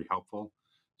proved very helpful.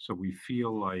 So we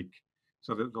feel like,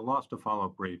 the loss to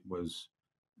follow-up rate was,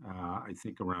 I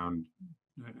think, around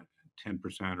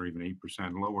 10% or even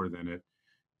 8% lower than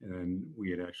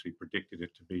we had actually predicted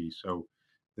it to be. So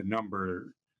the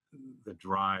number that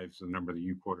drives the number that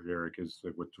you quoted, Eric, is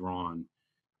the withdrawn.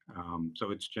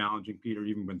 So it's challenging, Peter,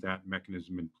 even with that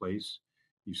mechanism in place,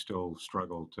 you still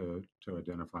struggle to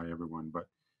identify everyone, but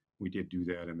we did do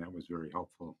that, and that was very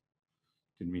helpful.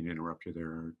 Didn't mean to interrupt you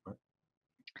there, Eric, but.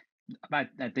 I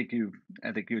think you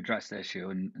addressed the issue,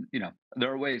 and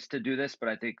there are ways to do this, but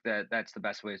I think that that's the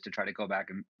best way is to try to go back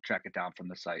and track it down from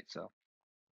the site. So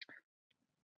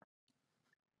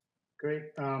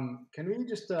Great. Can we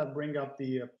just bring up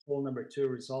the poll number 2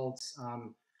 results?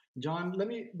 John, let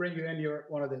me bring you in. You're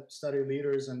one of the study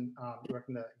leaders and you work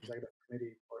in the executive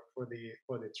committee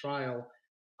for the trial.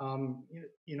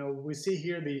 We see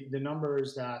here the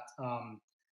numbers that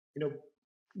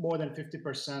more than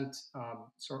 50%,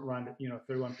 sort of around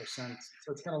 31%.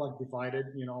 So it's kind of like divided,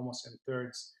 almost in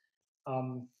thirds.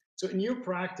 So in your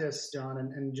practice, John,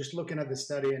 and just looking at the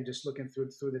study and just looking through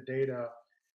the data,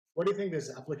 what do you think is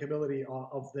applicability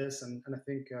of this? And I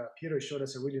think Peter showed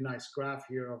us a really nice graph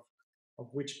here of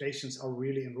which patients are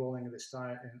really enrolling in this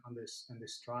in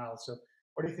this trial. So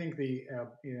what do you think the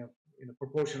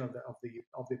proportion of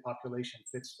the population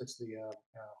fits the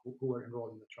who are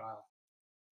enrolled in the trial?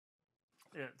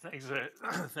 Yeah, thanks,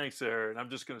 thanks, Aaron. I'm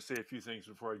just going to say a few things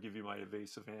before I give you my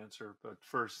evasive answer. But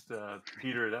first,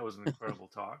 Peter, that was an incredible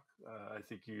talk. I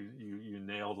think you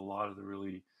nailed a lot of the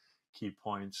really key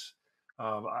points.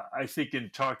 I think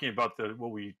in talking about what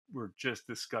we were just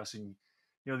discussing,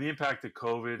 the impact of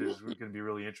COVID is going to be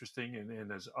really interesting,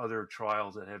 and as other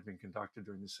trials that have been conducted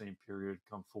during the same period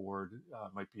come forward,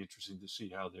 might be interesting to see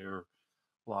how their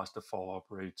loss to follow-up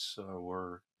rates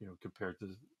were, compared to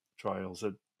trials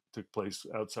that took place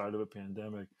outside of a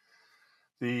pandemic.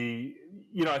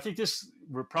 I think this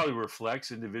probably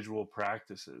reflects individual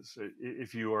practices.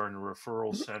 If you are in a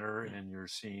referral center and you're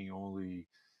seeing only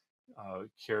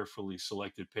carefully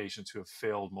selected patients who have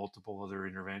failed multiple other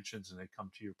interventions and they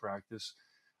come to your practice,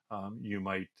 you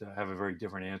might have a very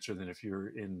different answer than if you're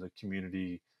in the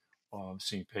community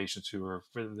seeing patients who are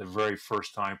for the very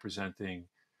first time presenting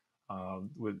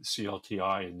with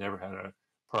CLTI and never had a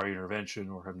prior intervention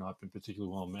or have not been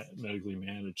particularly well medically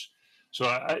managed. So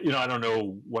I don't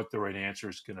know what the right answer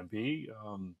is going to be.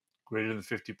 Greater than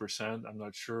 50%, I'm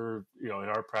not sure. In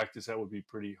our practice, that would be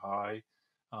pretty high.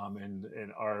 And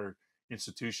in our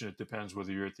institution, it depends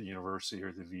whether you're at the university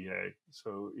or the VA.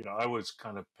 So I was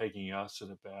kind of pegging us at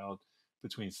about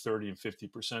between 30 and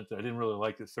 50%. I didn't really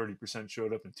like that 30%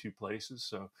 showed up in two places.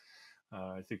 So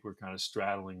I think we're kind of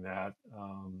straddling that.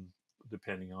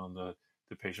 Depending on the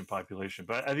patient population.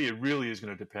 But I think it really is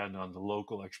going to depend on the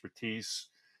local expertise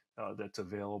that's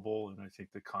available. And I think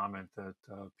the comment that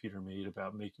Peter made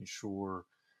about making sure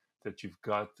that you've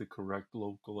got the correct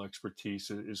local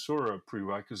expertise is sort of a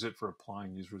prerequisite for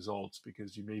applying these results,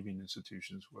 because you may be in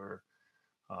institutions where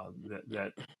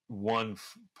that one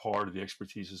part of the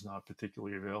expertise is not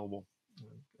particularly available.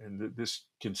 And this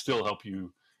can still help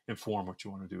you inform what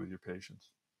you want to do with your patients.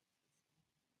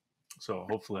 So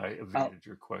hopefully I evaded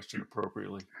your question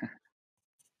appropriately.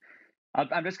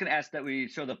 I'm just going to ask that we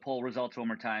show the poll results one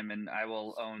more time, and I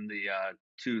will own the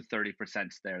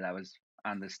 30% there. That was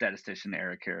on the statistician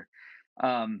Eric here.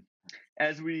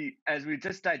 As we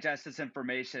just digest this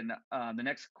information, the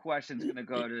next question is going to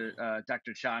go to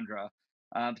Dr. Chandra.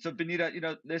 So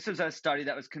Benita, this is a study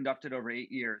that was conducted over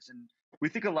 8 years, and we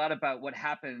think a lot about what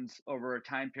happens over a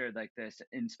time period like this,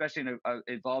 and especially in an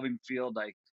evolving field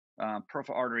like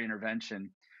peripheral artery intervention.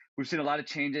 We've seen a lot of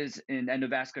changes in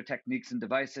endovascular techniques and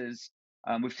devices.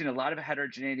 We've seen a lot of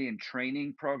heterogeneity in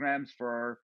training programs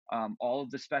for all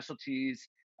of the specialties,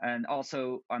 and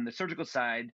also on the surgical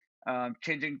side,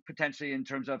 changing potentially in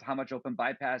terms of how much open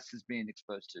bypass is being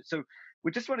exposed to. So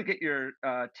we just want to get your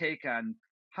take on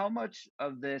how much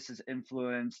of this is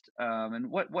influenced, and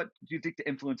what do you think the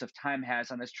influence of time has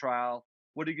on this trial?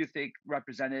 What do you think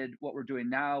represented what we're doing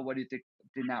now? What do you think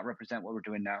did not represent what we're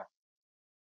doing now?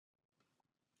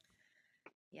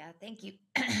 Yeah, thank you,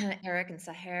 Eric and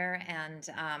Sahar, and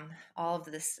all of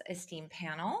this esteemed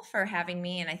panel for having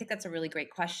me. And I think that's a really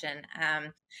great question.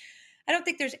 I don't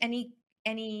think there's any,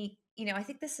 I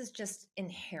think this is just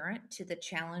inherent to the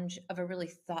challenge of a really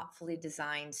thoughtfully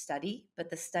designed study, but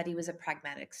the study was a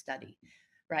pragmatic study,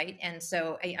 right? And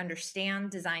so I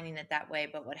understand designing it that way,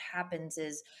 but what happens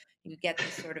is you get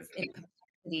this sort of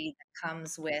incomplexity that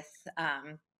comes with,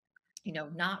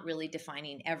 not really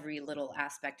defining every little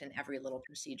aspect and every little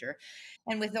procedure.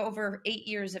 And with over 8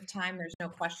 years of time, there's no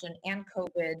question, and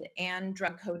COVID and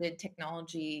drug-coded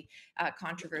technology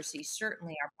controversy,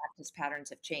 certainly our practice patterns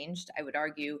have changed. I would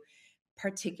argue,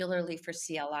 particularly for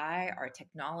CLI, our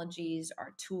technologies,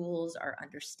 our tools, our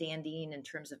understanding in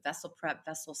terms of vessel prep,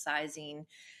 vessel sizing,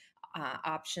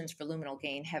 options for luminal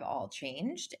gain have all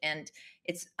changed. And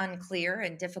it's unclear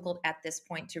and difficult at this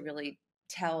point to really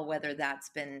tell whether that's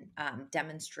been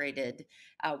demonstrated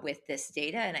with this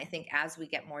data. And I think as we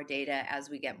get more data, as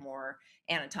we get more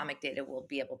anatomic data, we'll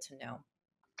be able to know.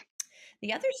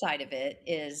 The other side of it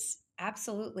is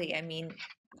Absolutely. I mean,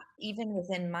 even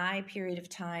within my period of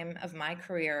time of my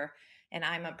career, and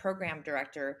I'm a program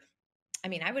director, I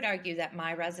mean, I would argue that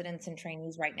my residents and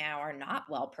trainees right now are not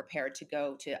well prepared to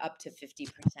go to up to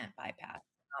 50% bypass,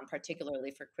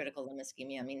 particularly for critical limb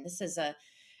ischemia. I mean, this is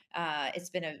it's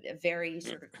been a very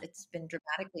sort of, it's been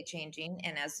dramatically changing.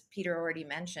 And as Peter already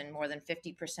mentioned, more than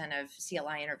 50% of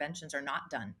CLI interventions are not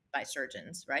done by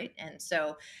surgeons, right? And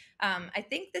so I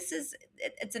think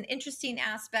it's an interesting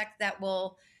aspect that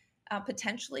will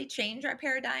potentially change our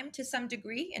paradigm to some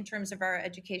degree in terms of our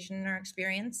education and our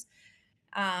experience.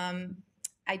 Um,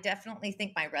 I definitely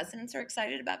think my residents are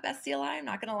excited about Best CLI. I'm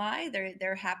not going to lie;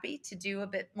 they're happy to do a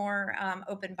bit more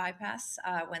open bypass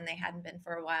when they hadn't been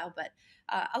for a while. But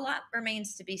a lot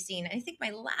remains to be seen. And I think my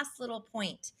last little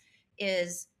point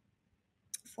is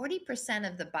 40%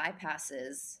 of the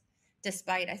bypasses,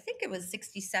 despite I think it was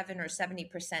 67 or 70%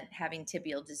 having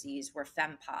tibial disease, were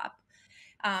FemPop.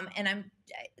 And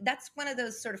that's one of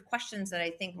those sort of questions that I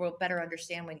think we'll better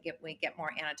understand when we get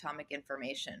more anatomic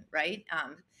information, right?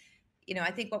 I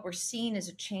think what we're seeing is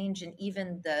a change in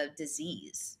even the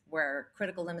disease, where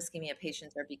critical limb ischemia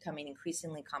patients are becoming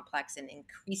increasingly complex and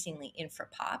increasingly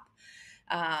infrapop,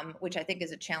 which I think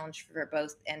is a challenge for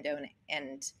both endo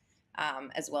and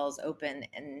as well as open,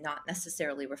 and not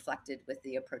necessarily reflected with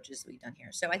the approaches we've done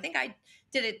here. So I think I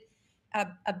did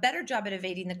a better job at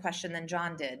evading the question than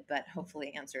John did, but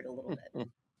hopefully answered a little bit.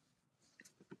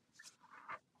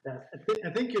 Yeah,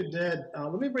 I think you did.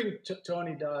 Let me bring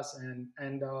Tony Doss in,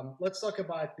 and let's talk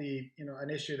about an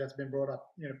issue that's been brought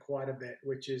up, quite a bit,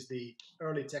 which is the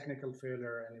early technical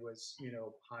failure, and it was,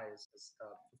 high as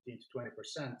 15 to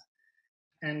 20%.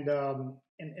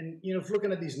 If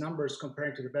looking at these numbers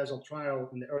comparing to the Basel trial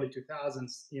in the early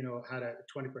 2000s, had a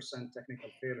 20% technical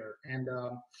failure, and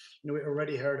we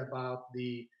already heard about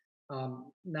the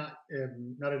not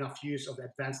enough use of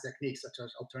advanced techniques such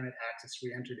as alternate access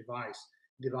reentry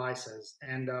devices,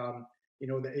 and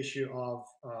the issue of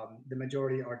the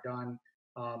majority are done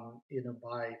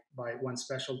by one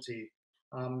specialty.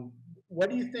 What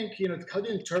do you think? How do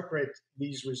you interpret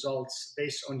these results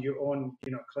based on your own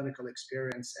clinical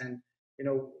experience, and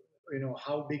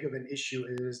how big of an issue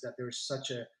it is that there's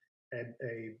such a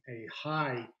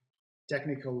high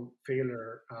technical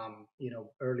failure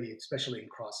early, especially in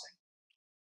crossing?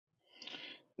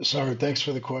 Sorry, thanks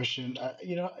for the question.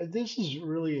 This is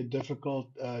really a difficult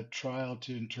trial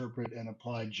to interpret and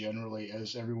apply generally,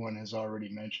 as everyone has already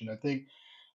mentioned. I think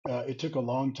it took a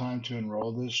long time to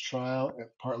enroll this trial,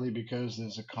 partly because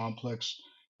there's a complex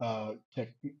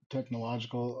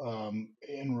technological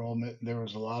enrollment. There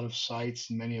was a lot of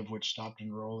sites, many of which stopped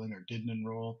enrolling or didn't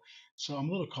enroll. So I'm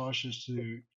a little cautious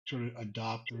to sort of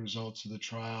adopt the results of the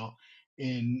trial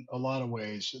in a lot of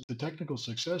ways. The technical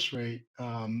success rate,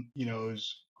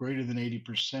 is greater than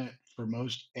 80% for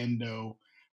most endo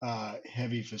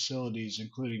heavy facilities,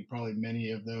 including probably many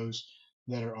of those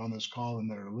that are on this call and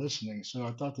that are listening. So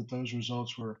I thought that those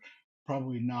results were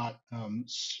probably not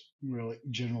really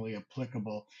generally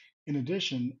applicable. In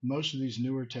addition, most of these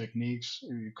newer techniques,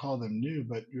 you call them new,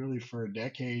 but really for a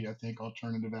decade, I think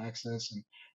alternative access and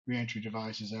reentry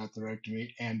devices,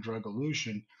 atherectomy, and drug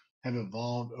elution have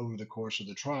evolved over the course of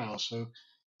the trial. So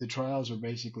the trials are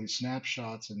basically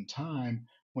snapshots in time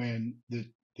when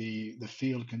the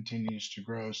field continues to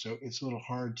grow. So it's a little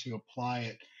hard to apply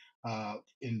it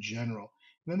in general.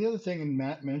 And then the other thing, and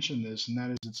Matt mentioned this, and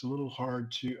that is it's a little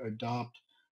hard to adopt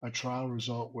a trial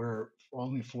result where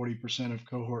only 40% of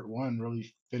cohort one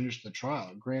really finished the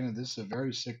trial. Granted, this is a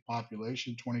very sick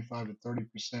population, 25 to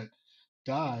 30%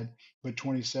 died, but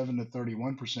 27 to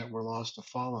 31% were lost to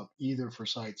follow up, either for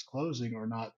sites closing or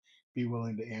not be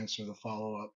willing to answer the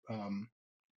follow up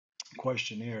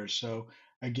questionnaires. So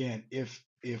again, if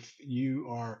you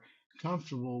are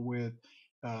comfortable with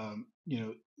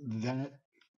that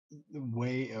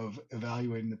way of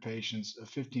evaluating the patients, a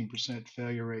 15%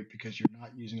 failure rate because you're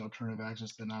not using alternative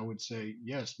access, then I would say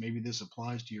yes, maybe this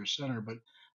applies to your center. But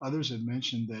others have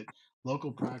mentioned that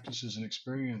local practices and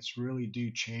experience really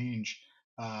do change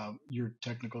your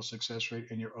technical success rate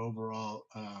and your overall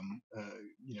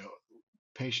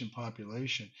patient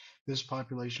population. This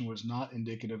population was not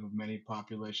indicative of many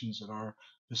populations at our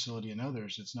facility and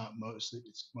others. It's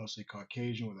mostly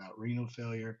Caucasian without renal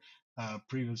failure,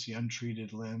 previously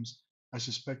untreated limbs. I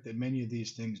suspect that many of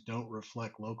these things don't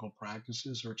reflect local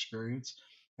practices or experience,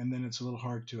 and then it's a little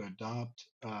hard to adopt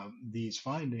these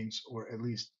findings, or at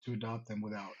least to adopt them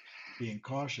without being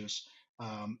cautious.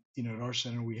 At our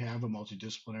center, we have a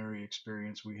multidisciplinary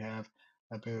experience. We have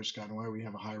at Baylor Scott and White, we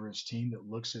have a high risk team that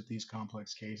looks at these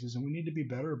complex cases, and we need to be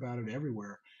better about it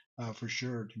everywhere for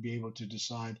sure to be able to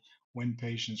decide when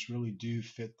patients really do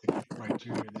fit the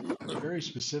criteria. It's very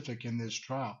specific in this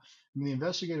trial. I mean, the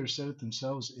investigators said it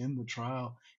themselves in the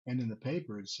trial and in the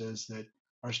paper. It says that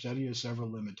our study has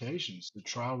several limitations. The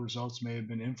trial results may have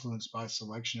been influenced by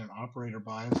selection and operator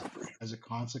bias as a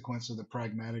consequence of the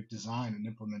pragmatic design and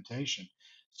implementation.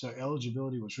 So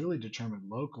eligibility was really determined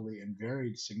locally and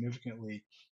varied significantly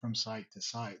from site to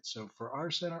site. So for our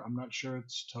center, I'm not sure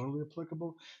it's totally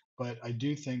applicable, but I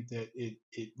do think that it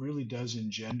really does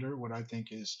engender what I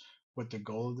think is what the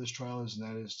goal of this trial is, and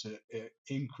that is to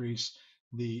increase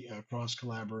the cross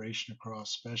collaboration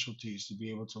across specialties to be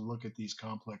able to look at these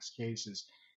complex cases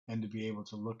and to be able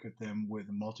to look at them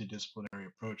with multidisciplinary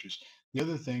approaches. The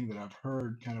other thing that I've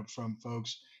heard kind of from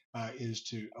folks is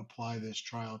to apply this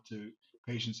trial to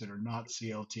patients that are not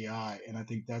CLTI, and I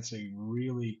think that's a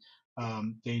really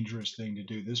dangerous thing to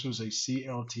do. This was a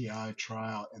CLTI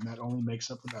trial, and that only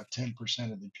makes up about 10%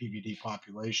 of the PVD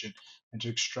population. And to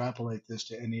extrapolate this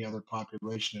to any other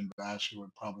population in vascular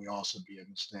would probably also be a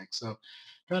mistake. So,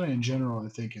 kind of in general, I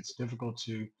think it's difficult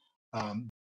to um,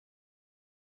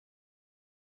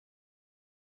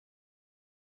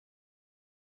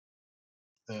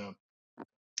 the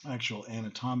actual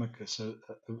anatomic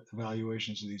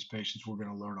evaluations of these patients. We're going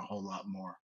to learn a whole lot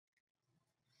more.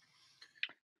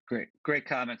 Great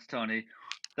comments, Tony.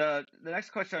 The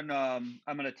next question I'm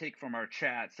going to take from our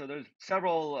chat. So there's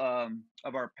several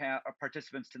of our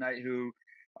participants tonight who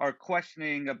are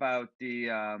questioning about the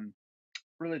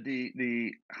really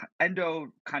the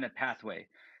endo kind of pathway.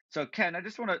 So Ken, I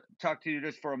just want to talk to you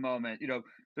just for a moment.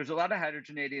 There's a lot of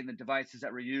heterogeneity in the devices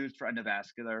that were used for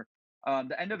endovascular.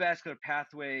 The endovascular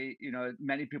pathway,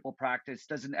 many people practice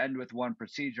doesn't end with one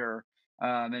procedure.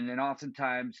 And then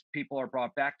oftentimes people are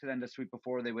brought back to the endosuite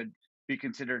before they would be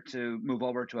considered to move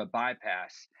over to a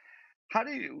bypass. How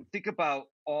do you think about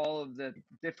all of the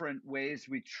different ways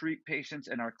we treat patients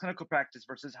in our clinical practice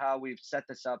versus how we've set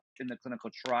this up in the clinical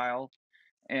trial?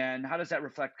 And how does that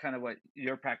reflect kind of what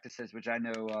your practice is, which I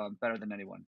know better than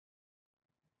anyone?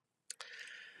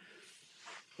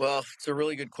 Well, it's a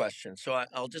really good question. So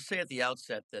I'll just say at the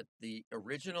outset that the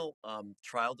original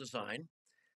trial design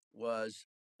was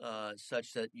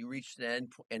such that you reached an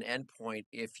endpoint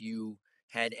if you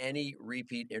had any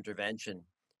repeat intervention,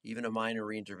 even a minor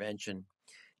reintervention.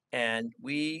 And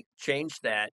we changed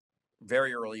that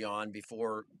very early on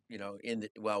before,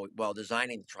 while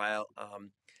designing the trial,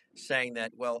 saying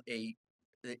that,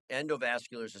 the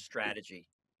endovascular is a strategy.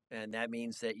 And that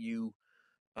means that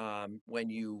when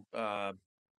you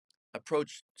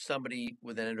approach somebody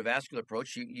with an endovascular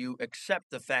approach, you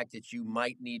accept the fact that you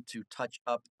might need to touch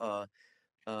up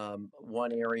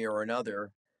one area or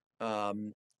another,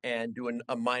 and do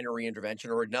a minor reintervention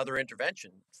or another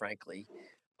intervention, frankly.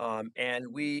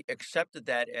 And we accepted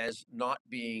that as not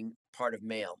being part of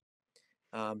male.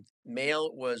 Male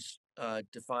was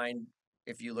defined,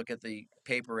 if you look at the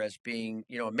paper, as being,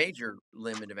 a major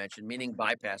limb intervention, meaning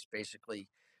bypass, basically.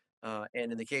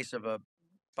 And in the case of a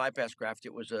bypass graft,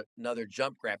 it was another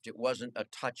jump graft. It wasn't a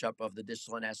touch up of the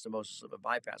distal anastomosis of a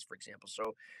bypass, for example.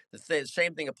 So the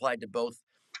same thing applied to both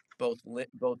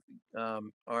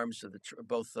arms of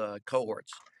both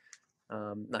cohorts,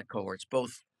 not cohorts,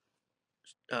 both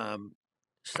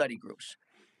study groups.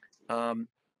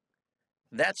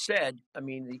 That said, I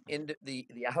mean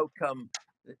the outcome,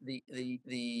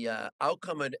 the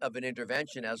outcome of an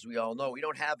intervention, as we all know, we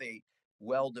don't have a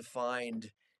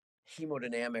well-defined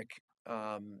hemodynamic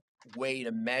way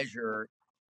to measure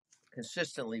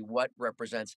consistently what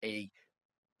represents a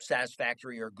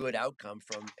satisfactory or good outcome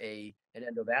from an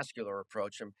endovascular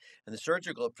approach. And the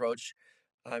surgical approach,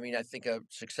 I mean, I think a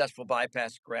successful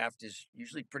bypass graft is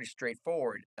usually pretty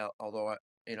straightforward, although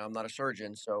I'm not a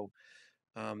surgeon, so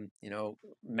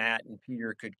Matt and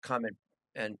Peter could comment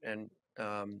and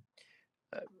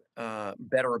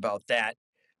better about that,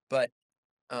 but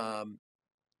and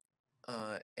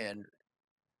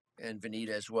Vanita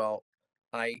as well.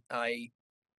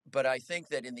 But I think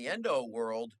that in the endo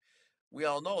world, we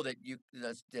all know that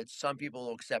that some people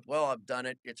will accept. Well, I've done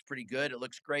it; it's pretty good. It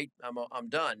looks great. I'm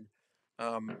done,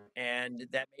 and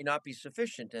that may not be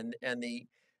sufficient. And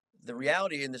the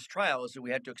reality in this trial is that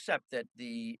we had to accept that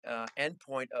the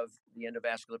endpoint of the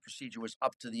endovascular procedure was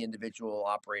up to the individual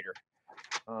operator,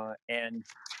 and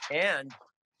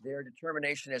their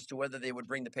determination as to whether they would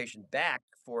bring the patient back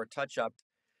for a touch-up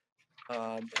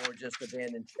or just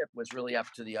abandon ship was really up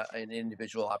to an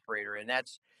individual operator, and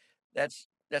that's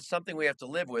something we have to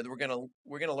live with. We're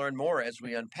gonna learn more as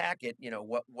we unpack it.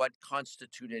 What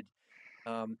constituted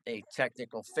a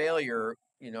technical failure.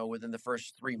 Within the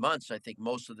first 3 months, I think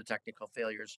most of the technical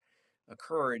failures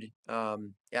occurred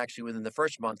actually within the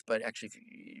first month, but actually if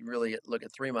you really look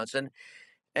at 3 months,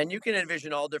 and you can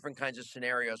envision all different kinds of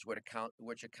scenarios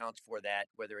which accounts for that,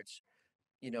 whether it's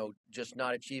just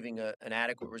not achieving an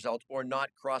adequate result or not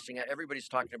crossing. Everybody's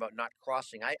talking about not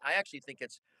crossing. I actually think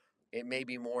it may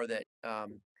be more that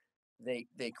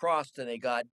they crossed and they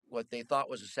got what they thought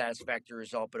was a satisfactory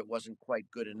result, but it wasn't quite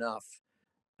good enough.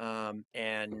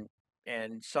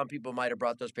 And some people might have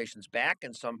brought those patients back,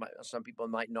 and some people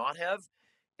might not have.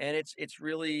 And it's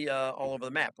really all over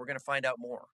the map. We're going to find out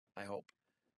more, I hope,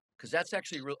 because that's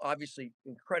actually obviously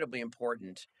incredibly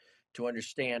important to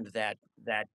understand that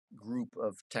group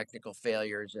of technical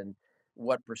failures and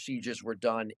what procedures were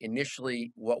done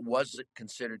initially, what was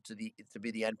considered to be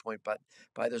the endpoint, but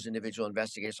by those individual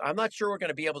investigators. I'm not sure we're going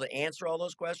to be able to answer all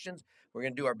those questions. We're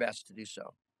going to do our best to do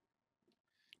so.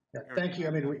 Yeah, thank you.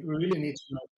 I mean, we really need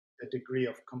to know the degree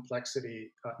of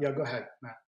complexity. Yeah, go ahead,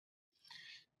 Matt.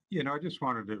 I just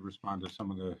wanted to respond to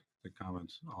some of the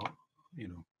comments. All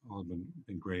have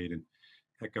been great, and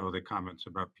echo the comments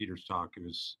about Peter's talk. It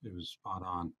was spot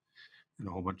on, and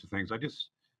a whole bunch of things.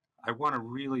 I want to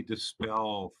really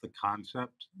dispel the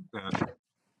concept that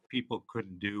people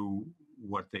couldn't do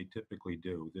what they typically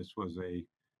do. This was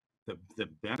the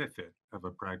benefit of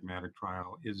a pragmatic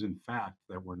trial is in fact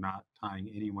that we're not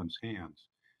tying anyone's hands.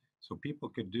 So people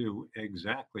could do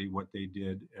exactly what they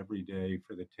did every day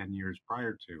for the 10 years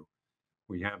prior to.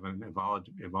 We have an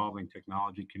evolving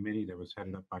technology committee that was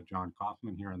headed up by John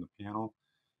Kaufman here on the panel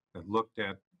that looked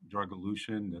at drug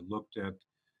elution, that looked at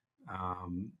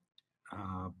um,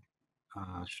 uh,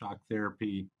 shock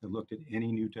therapy, that looked at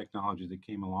any new technology that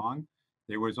came along.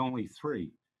 There was only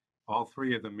 3. All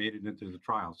 3 of them made it into the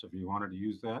trial. So if you wanted to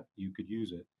use that, you could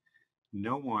use it.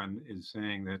 No one is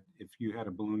saying that if you had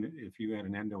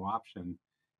an endo option,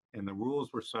 and the rules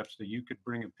were such that you could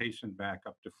bring a patient back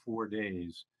up to 4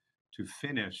 days to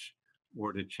finish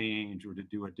or to change or to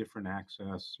do a different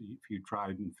access. If you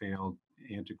tried and failed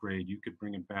antegrade, you could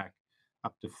bring it back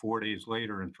up to 4 days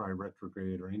later and try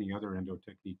retrograde or any other endo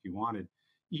technique you wanted.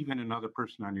 Even another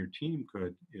person on your team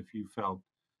could if you felt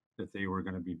that they were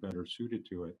going to be better suited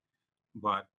to it.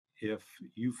 But if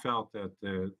you felt that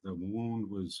the wound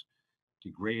was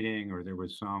degrading or there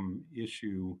was some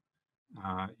issue,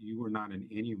 you were not in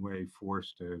any way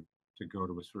forced to go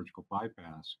to a surgical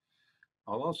bypass.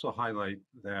 I'll also highlight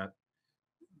that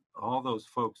all those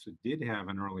folks that did have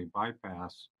an early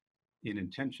bypass in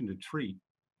intention to treat,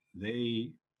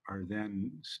 they are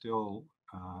then still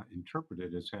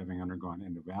interpreted as having undergone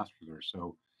endovascular.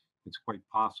 So it's quite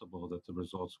possible that the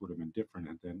results would have been different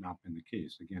had that not been the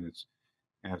case. Again, it's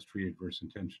as treated versus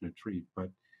intention to treat. But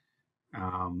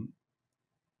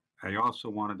I also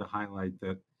wanted to highlight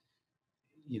that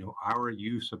our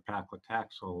use of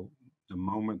paclitaxel, the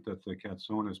moment that the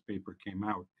Katsonis paper came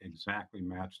out, exactly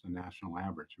matched the national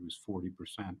average. It was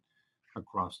 40%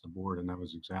 across the board, and that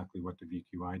was exactly what the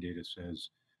VQI data says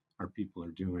our people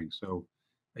are doing. So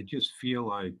I just feel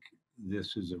like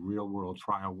this is a real-world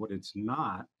trial. What it's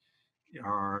not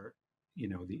are,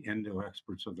 the endo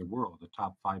experts of the world, the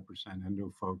top 5%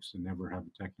 endo folks that never have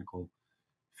a technical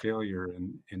failure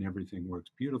and everything works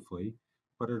beautifully.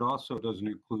 But it also doesn't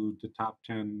include the top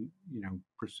 10,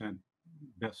 percent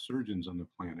best surgeons on the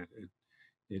planet.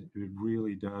 It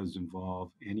really does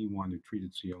involve anyone who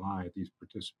treated CLI at these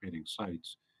participating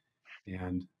sites.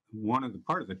 And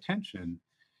part of the tension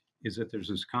is that there's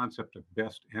this concept of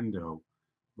best endo,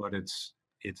 but it's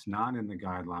not in the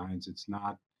guidelines. It's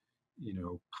not,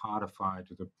 codified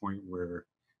to the point where,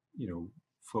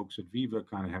 folks at Viva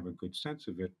kind of have a good sense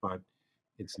of it, but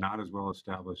it's not as well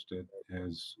established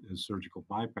as surgical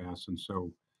bypass. And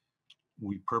so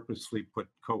we purposely put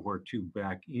cohort 2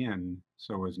 back in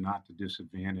so as not to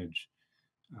disadvantage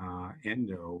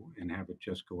endo and have it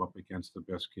just go up against the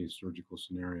best case surgical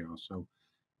scenario. So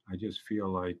I just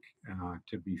feel like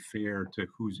to be fair to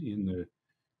who's in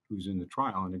the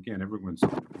trial, and again, everyone's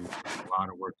got a lot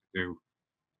of work to do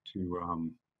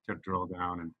to drill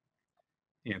down and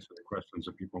answer the questions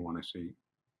that people want to see.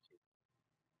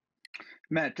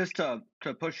 Matt, just to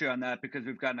push you on that, because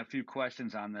we've gotten a few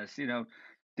questions on this.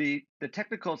 The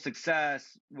technical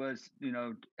success was,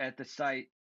 at the site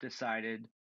decided,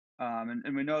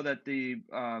 and we know that the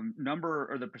number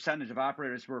or the percentage of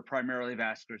operators were primarily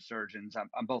vascular surgeons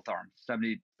on both arms,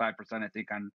 75%, I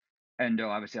think, on endo,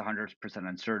 obviously 100%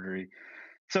 on surgery.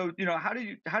 So, how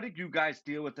did you guys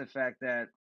deal with the fact that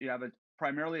you have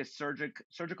primarily a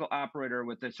surgical operator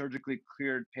with a surgically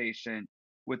cleared patient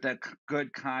with a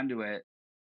good conduit,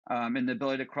 and the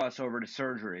ability to cross over to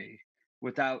surgery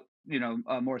without,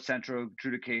 a more central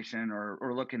adjudication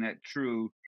or looking at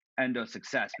true endo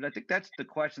success? But I think that's the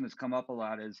question that's come up a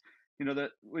lot is,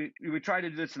 we try to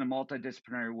do this in a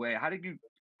multidisciplinary way. How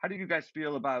do you guys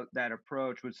feel about that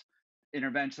approach? Was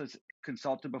interventionists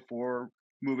consulted before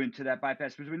moving to that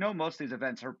bypass? Because we know most of these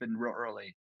events have been real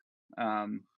early,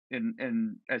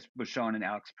 in as was shown in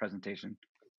Alex's presentation.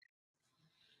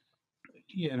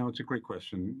 Yeah, no, it's a great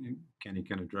question. And Kenny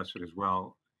can address it as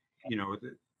well.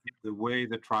 The way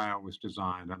the trial was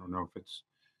designed, I don't know if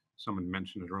someone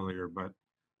mentioned it earlier, but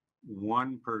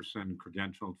one person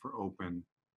credentialed for open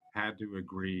had to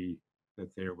agree that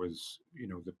there was,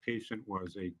 the patient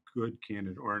was a good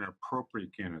candidate or an appropriate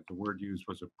candidate. The word used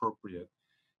was appropriate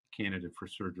candidate for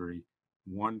surgery.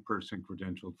 One person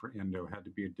credentialed for endo had to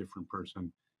be a different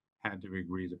person, had to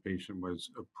agree the patient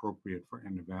was appropriate for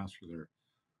endovascular.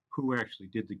 Who actually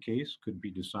did the case could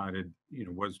be decided,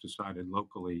 was decided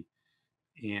locally.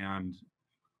 And,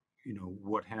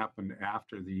 what happened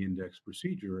after the index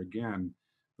procedure, again,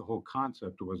 the whole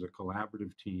concept was a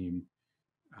collaborative team.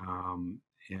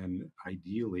 And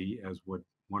ideally, as what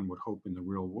one would hope in the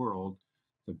real world,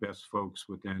 the best folks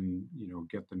would then,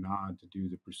 get the nod to do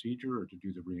the procedure or to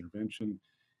do the reintervention.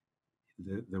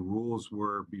 The rules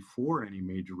were before any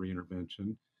major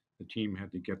reintervention, the team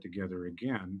had to get together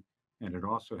again, and it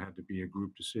also had to be a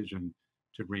group decision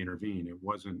to reintervene. It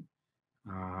wasn't,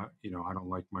 I don't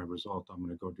like my result, I'm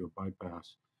going to go do a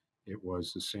bypass. It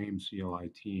was the same CLI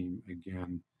team,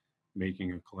 again,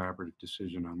 making a collaborative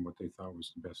decision on what they thought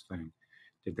was the best thing.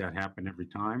 Did that happen every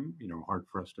time? Hard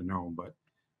for us to know, but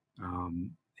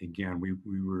again,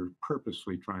 we were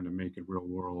purposely trying to make it real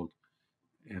world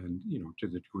and, to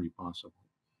the degree possible.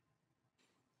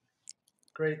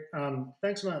 Great.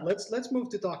 Thanks, Matt. Let's move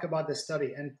to talk about the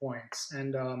study endpoints.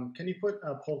 And can you put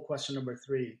poll question number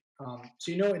 3?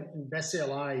 So in best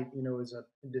CLI, is a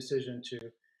decision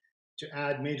to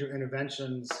add major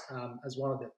interventions as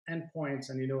one of the endpoints.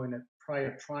 And in the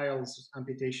prior trials,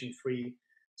 amputation-free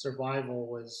survival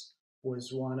was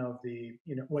one of the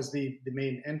was the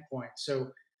main endpoint.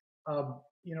 So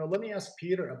let me ask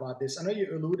Peter about this. I know you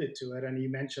alluded to it, and you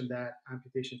mentioned that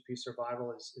amputation-free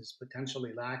survival is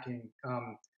potentially lacking.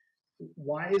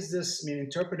 Why is this? I mean,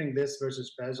 interpreting this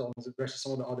versus Bezel versus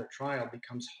some of the other trial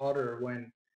becomes harder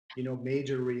when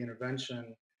major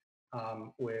reintervention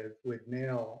with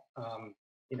nail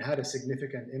had a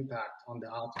significant impact on the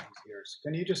outcomes here. So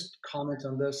can you just comment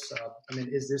on this? I mean,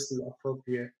 is this the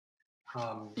appropriate?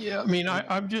 Yeah, I mean,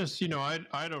 I'm just,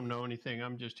 I don't know anything.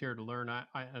 I'm just here to learn.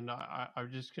 I'm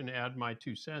just going to add my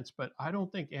 2 cents, but I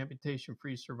don't think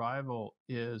amputation-free survival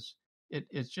it's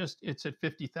at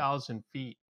 50,000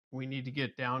 feet. We need to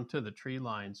get down to the tree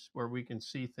lines where we can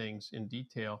see things in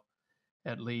detail,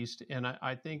 at least. And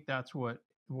I think that's what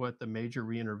the major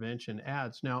reintervention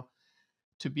adds. Now,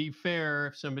 to be fair,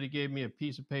 if somebody gave me a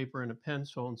piece of paper and a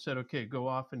pencil and said, okay, go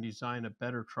off and design a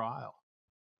better trial,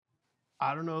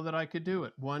 I don't know that I could do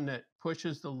it. One that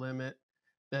pushes the limit,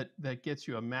 that gets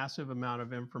you a massive amount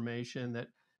of information,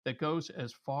 that goes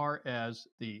as far as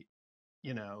the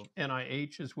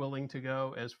NIH is willing to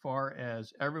go, as far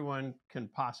as everyone can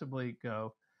possibly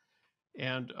go.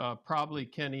 And probably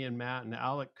Kenny and Matt and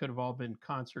Alec could have all been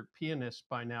concert pianists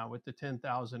by now with the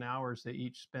 10,000 hours they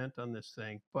each spent on this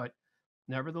thing. But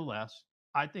nevertheless,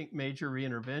 I think major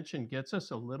reintervention gets us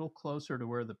a little closer to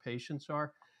where the patients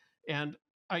are. And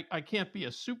I can't be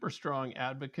a super strong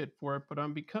advocate for it, but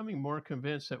I'm becoming more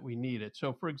convinced that we need it.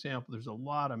 So, for example, there's a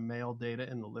lot of male data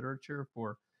in the literature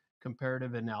for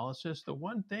comparative analysis. The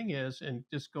one thing is, and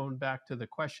just going back to the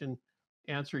question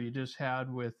answer you just had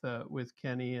with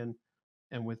Kenny and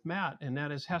with Matt, and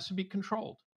that has to be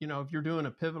controlled. If you're doing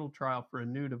a pivotal trial for a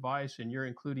new device and you're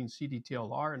including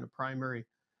CDTLR in the primary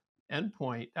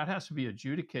endpoint, that has to be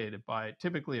adjudicated by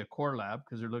typically a core lab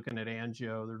because they're looking at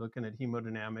angio, they're looking at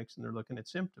hemodynamics, and they're looking at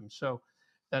symptoms. So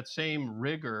that same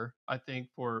rigor, I think,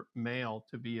 for male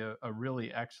to be a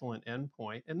really excellent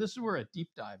endpoint. And this is where a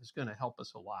deep dive is going to help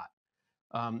us a lot,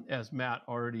 as Matt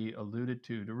already alluded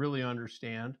to really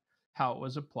understand how it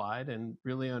was applied and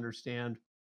really understand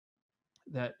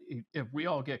that if we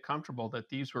all get comfortable that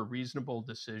these were reasonable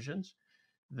decisions,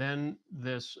 then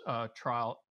this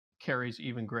trial carries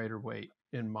even greater weight,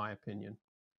 in my opinion.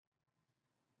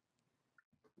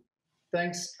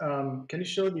 Thanks. Can you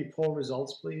show the poll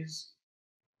results, please?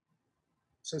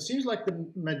 So it seems like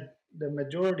the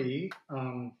majority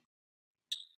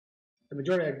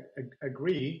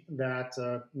agree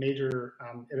that major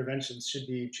interventions should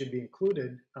be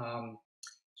included.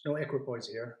 There's no equipoise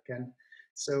here, Ken.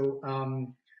 So,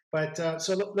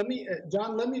 let me,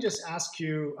 John, let me just ask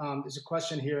you. There's a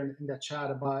question here in the chat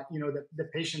about the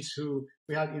patients who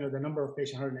we have. The number of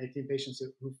patients, 118 patients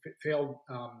who failed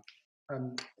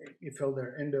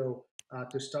their endo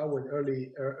to start with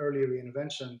early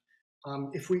reintervention.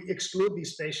 If we exclude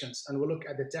these patients and we look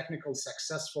at the technical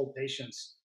successful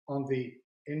patients on the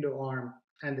endo arm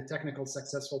and the technical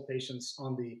successful patients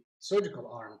on the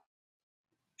surgical arm,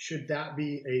 should that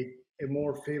be a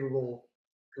more favorable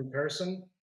comparison?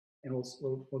 And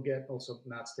we'll get also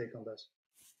Matt's take on this.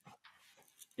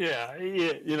 Yeah,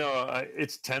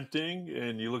 it's tempting,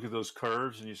 and you look at those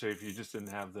curves, and you say if you just didn't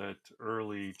have that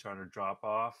early trying to drop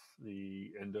off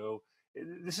the endo,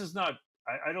 this is not.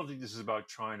 I don't think this is about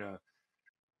trying to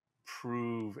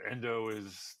prove endo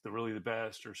is really the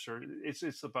best or certain.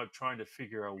 It's about trying to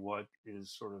figure out what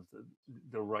is sort of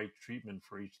the right treatment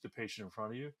for each the patient in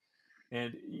front of you,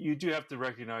 and you do have to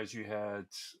recognize you had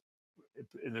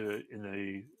in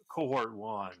the cohort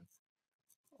one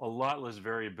a lot less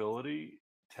variability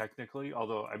technically,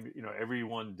 although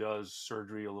everyone does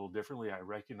surgery a little differently. I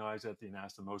recognize that the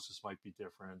anastomosis might be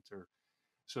different, or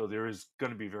so there is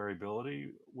going to be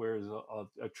variability, whereas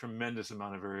a tremendous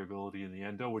amount of variability in the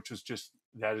endo, which is just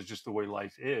that is just the way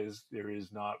life is. There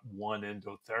is not one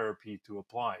endotherapy to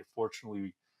apply.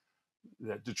 Fortunately,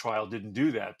 that the trial didn't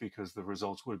do that because the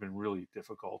results would have been really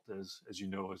difficult, as you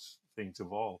know, as things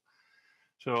evolve.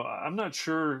 So I'm not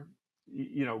sure,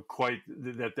 quite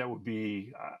that would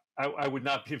be. I would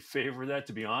not be in favor of that,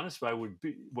 to be honest. But I would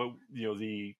be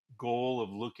the goal of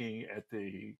looking at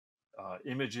the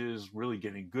images, really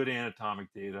getting good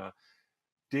anatomic data,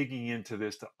 digging into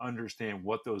this to understand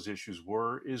what those issues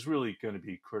were is really going to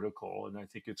be critical, and I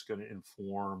think it's going to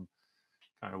inform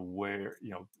kind of where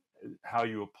how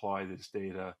you apply this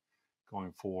data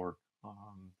going forward.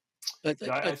 I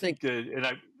think that, and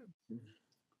I.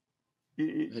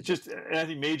 I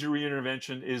think major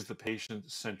reintervention is the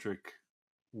patient-centric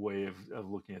way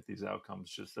of looking at these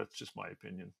outcomes. That's just my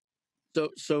opinion.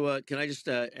 So can I just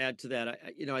add to that?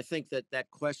 I think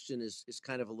that question is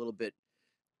kind of a little bit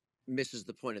misses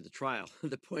the point of the trial.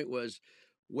 The point was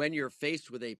when you're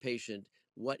faced with a patient,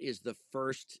 what is the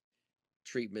first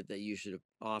treatment that you should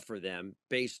offer them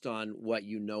based on what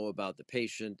you know about the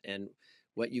patient and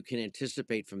what you can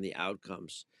anticipate from the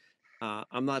outcomes.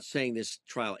 I'm not saying this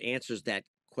trial answers that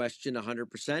question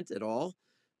 100% at all,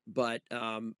 but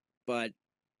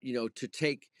to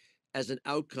take as an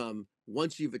outcome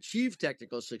once you've achieved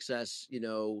technical success,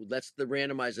 let's the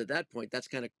randomize at that point. That's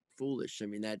kind of foolish. I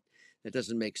mean that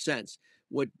doesn't make sense.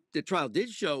 What the trial did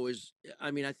show is,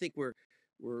 I mean, I think we're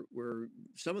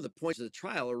some of the points of the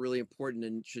trial are really important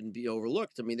and shouldn't be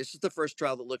overlooked. I mean, this is the first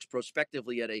trial that looks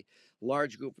prospectively at a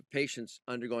large group of patients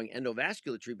undergoing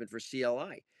endovascular treatment for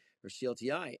CLI or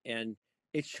CLTI, and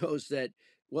it shows that,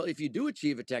 well, if you do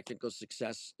achieve a technical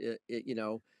success,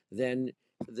 then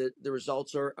the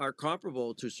results are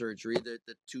comparable to surgery.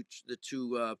 The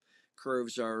two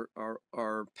curves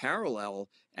are parallel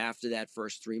after that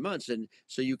first 3 months, and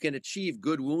so you can achieve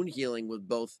good wound healing with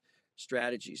both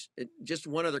strategies. Just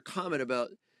one other comment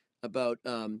about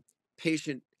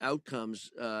patient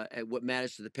outcomes and what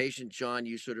matters to the patient. John,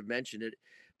 you sort of mentioned it,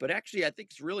 but actually, I think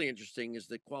it's really interesting is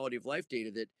the quality of life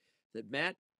data that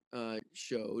Matt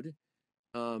showed.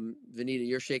 Vanita,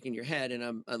 you're shaking your head,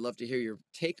 and I'd love to hear your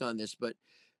take on this. But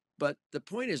the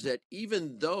point is that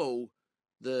even though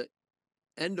the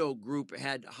endo group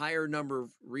had higher number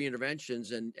of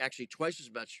reinterventions and actually twice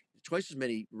as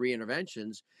many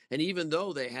reinterventions, and even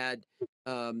though they had,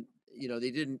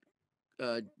 they didn't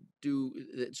do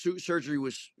surgery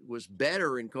was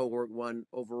better in cohort one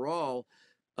overall.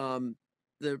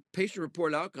 The patient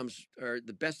reported outcomes are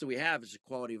the best that we have is the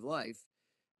quality of life.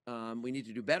 We need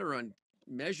to do better on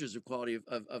measures of quality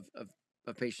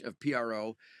of patient of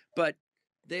PRO, but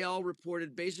they all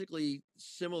reported basically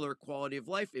similar quality of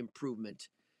life improvement.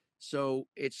 So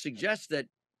it suggests that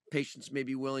patients may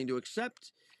be willing to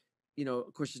accept,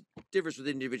 of course, it differs with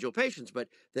individual patients, but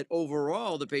that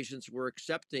overall the patients were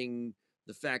accepting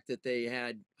the fact that they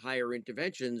had higher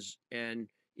interventions and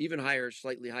even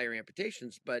slightly higher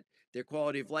amputations, but their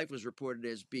quality of life was reported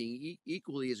as being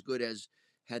equally as good as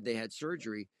had they had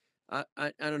surgery.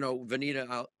 I don't know,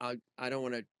 Vanita. I don't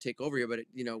want to take over here, but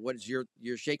what is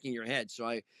you're shaking your head,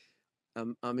 so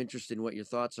I'm interested in what your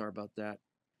thoughts are about that.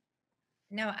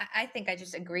 No, I think I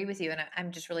just agree with you, and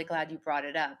I'm just really glad you brought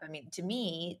it up. I mean, to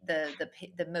me,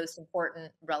 the most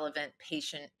important, relevant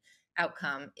patient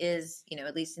outcome is,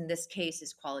 at least in this case,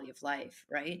 is quality of life,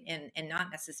 right? And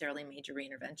not necessarily major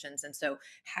reinterventions. And so,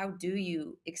 how do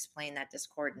you explain that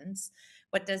discordance?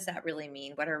 What does that really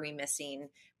mean? What are we missing?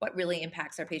 What really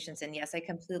impacts our patients? And yes, I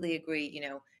completely agree.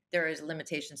 There is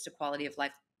limitations to quality of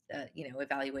life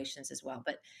evaluations as well.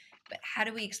 But how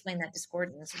do we explain that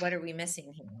discordance? What are we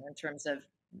missing here in terms of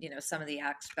some of the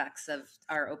aspects of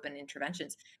our open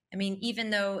interventions? I mean, even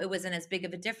though it wasn't as big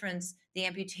of a difference, the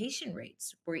amputation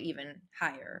rates were even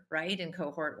higher, right, in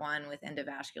cohort 1 with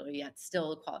endovascular, yet still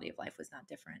the quality of life was not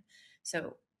different.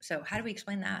 So how do we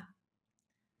explain that?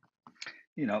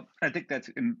 I think that's,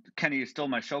 and Kenny, you stole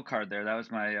my show card there. That was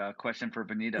my question for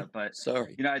Vanita. But,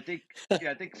 Sorry. I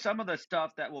think some of the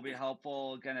stuff that will be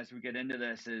helpful, again, as we get into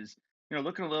this is,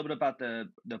 looking a little bit about the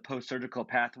post-surgical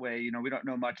pathway. We don't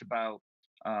know much about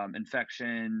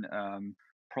infection,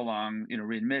 prolonged,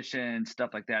 readmission,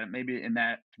 stuff like that. And maybe in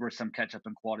that where some catch up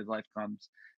in quality of life comes.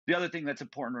 The other thing that's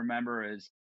important to remember is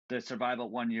the survival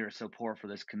 1 year is so poor for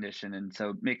this condition. And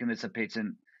so making this a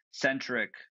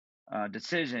patient-centric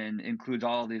decision includes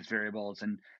all of these variables,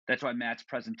 and that's why Matt's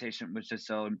presentation was just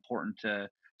so important to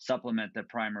supplement the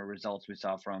primary results we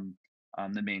saw from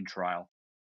the main trial.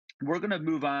 We're going to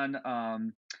move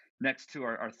on next to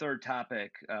our third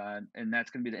topic, and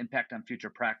that's going to be the impact on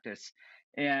future practice.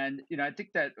 And I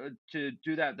think that to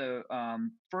do that, the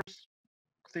first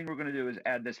thing we're going to do is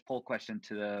add this poll question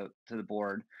to the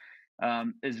board.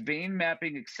 Is vein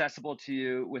mapping accessible to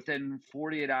you within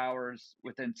 48 hours,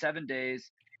 within 7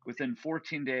 days, within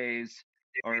 14 days,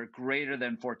 or greater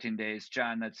than 14 days?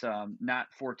 John, that's not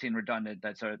 14 redundant.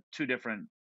 That's two different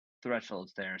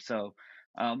thresholds there. So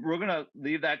we're going to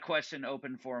leave that question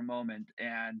open for a moment.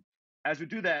 And as we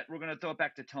do that, we're going to throw it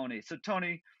back to Tony. So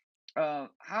Tony,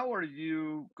 how are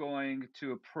you going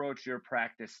to approach your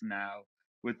practice now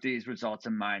with these results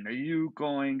in mind? Are you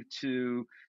going to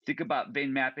think about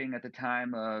vein mapping at the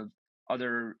time of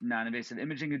other non-invasive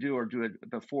imaging you do, or do it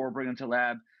before bringing to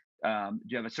lab? Do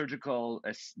you have a surgical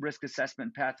risk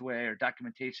assessment pathway or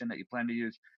documentation that you plan to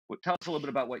use? Tell us a little bit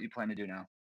about what you plan to do now.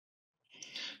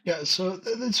 Yeah, so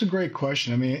that's a great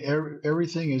question. I mean,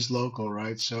 everything is local,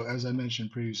 right? So as I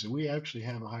mentioned previously, we actually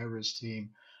have a high-risk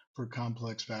team for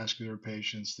complex vascular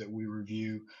patients that we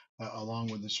review along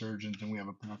with the surgeons, and we have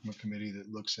a PROCMA committee that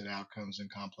looks at outcomes in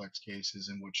complex cases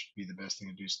and what should be the best thing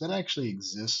to do. So that actually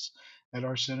exists at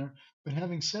our center. But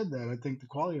having said that, I think the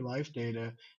quality of life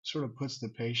data sort of puts the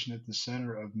patient at the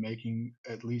center of making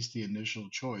at least the initial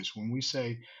choice. When we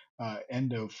say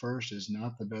endo first is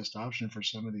not the best option for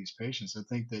some of these patients, I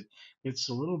think that it's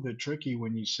a little bit tricky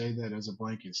when you say that as a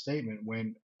blanket statement.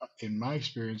 When, in my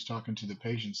experience, talking to the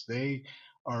patients, they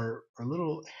are a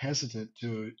little hesitant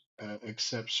to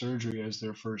accept surgery as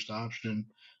their first option.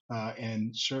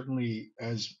 And certainly,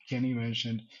 as Kenny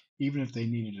mentioned, even if they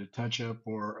needed a touch up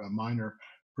or a minor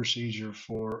procedure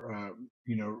for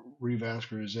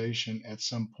revascularization at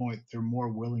some point, they're more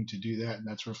willing to do that, and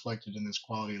that's reflected in this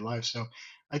quality of life. So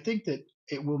I think that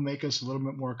it will make us a little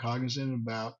bit more cognizant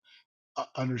about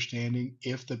understanding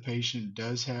if the patient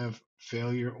does have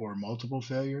failure or multiple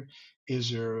failure.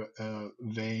 Is there a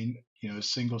vein, a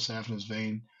single saphenous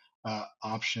vein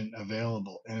option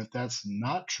available? And if that's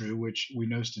not true, which we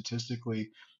know statistically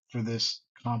for this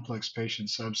complex patient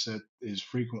subset is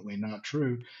frequently not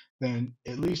true, then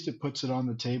at least it puts it on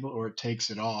the table or it takes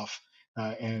it off.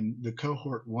 And the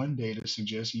cohort 1 data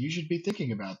suggests you should be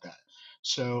thinking about that.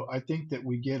 So I think that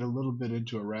we get a little bit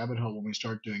into a rabbit hole when we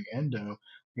start doing endo.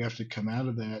 We have to come out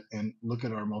of that and look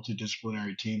at our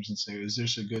multidisciplinary teams and say, is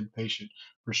this a good patient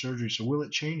for surgery? So will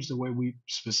it change the way we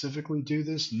specifically do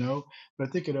this? No, but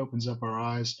I think it opens up our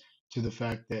eyes to the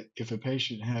fact that if a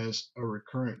patient has a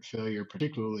recurrent failure,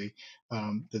 particularly,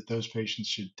 that those patients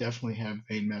should definitely have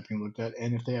vein mapping looked at.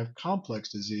 And if they have complex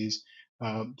disease,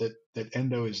 that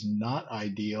endo is not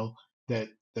ideal, that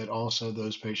also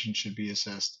those patients should be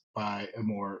assessed by a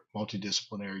more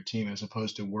multidisciplinary team as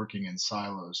opposed to working in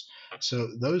silos. So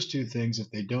those two things,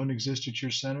 if they don't exist at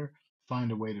your center,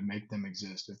 find a way to make them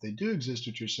exist. If they do exist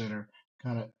at your center,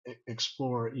 kind of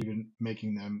explore even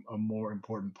making them a more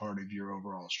important part of your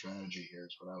overall strategy here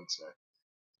is what I would say.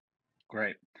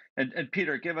 Great. And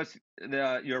Peter, give us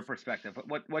your perspective.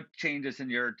 What changes in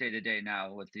your day-to-day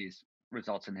now with these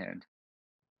results in hand?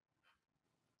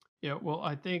 Yeah, well,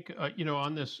 I think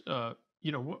on this,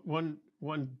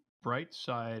 one bright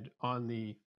side on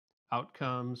the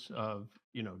outcomes of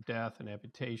death and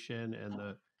amputation and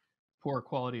the poor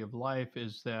quality of life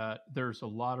is that there's a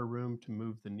lot of room to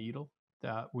move the needle.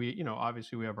 That we,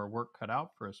 obviously we have our work cut out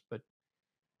for us, but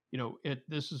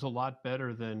this is a lot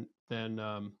better than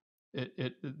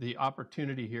the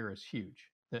opportunity here is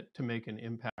huge that to make an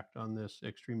impact on this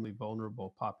extremely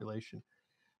vulnerable population.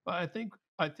 But I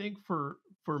think for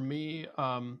me,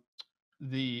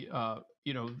 the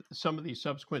some of these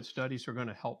subsequent studies are going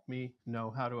to help me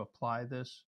know how to apply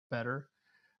this better.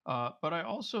 But I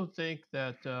also think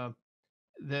that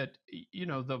that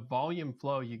the volume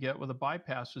flow you get with a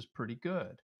bypass is pretty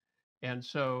good. And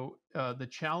so the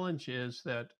challenge is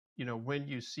that when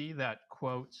you see that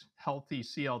quotes healthy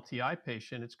CLTI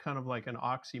patient, it's kind of like an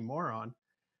oxymoron.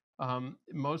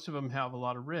 Most of them have a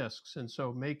lot of risks, and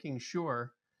so making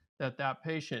sure that that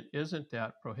patient isn't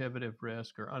at prohibitive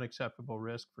risk or unacceptable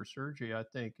risk for surgery, I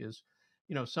think, is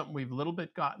something we've a little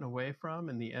bit gotten away from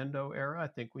in the endo era. I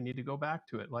think we need to go back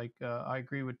to it. Like I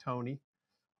agree with Tony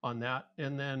on that.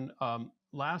 And then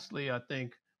lastly, I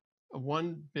think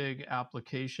one big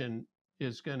application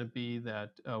is going to be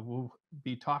that we'll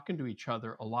be talking to each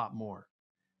other a lot more,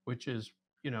 which is,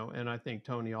 and I think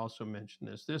Tony also mentioned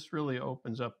this. This really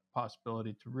opens up the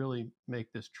possibility to really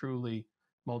make this truly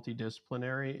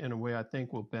multidisciplinary in a way I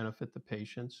think will benefit the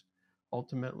patients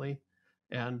ultimately,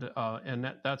 and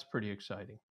that's pretty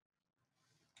exciting.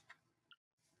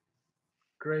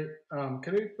 Great.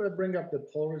 Can we bring up the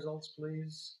poll results,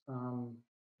 please,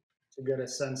 to get a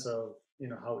sense of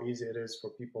how easy it is for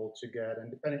people to get,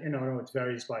 and depending, I know it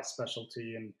varies by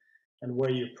specialty and where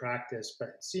you practice, but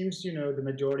it seems the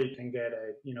majority can get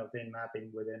a vein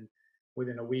mapping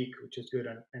within a week, which is good,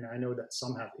 and I know that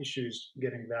some have issues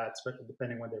getting that, but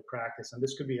depending on their practice, and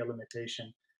this could be a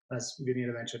limitation, as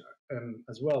Vinita mentioned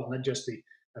as well, not just the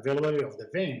availability of the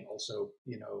vein, also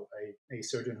a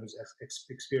surgeon who's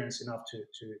experienced enough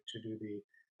to do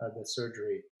the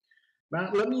surgery.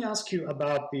 Matt, let me ask you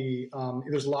about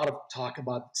there's a lot of talk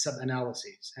about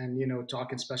sub-analyses and,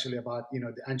 talking especially about,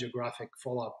 the angiographic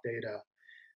follow-up data.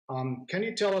 Can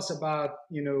you tell us about,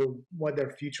 what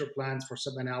their future plans for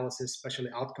sub-analysis, especially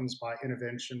outcomes by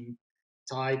intervention,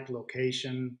 type,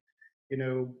 location,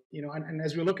 and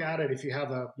as we look at it, if you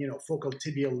have a, focal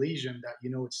tibial lesion that,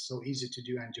 it's so easy to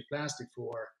do angioplasty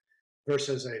for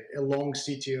versus a long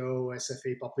CTO,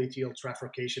 SFA, popliteal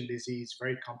trifurcation disease,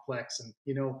 very complex, and,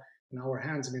 in our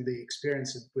hands, I mean, the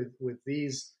experience with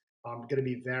these going to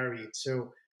be varied.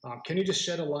 So can you just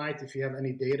shed a light if you have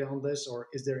any data on this, or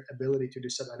is there ability to do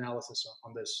sub-analysis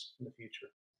on this in the future?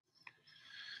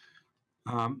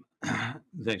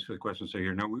 Thanks for the question,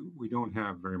 Sahir. No, we don't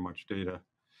have very much data.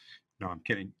 No, I'm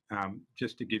kidding.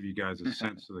 Just to give you guys a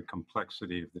sense of the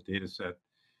complexity of the data set,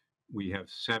 we have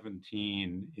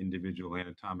 17 individual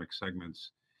anatomic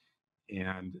segments,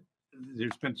 and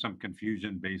there's been some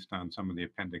confusion based on some of the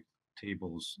appendix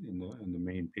tables in the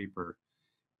main paper,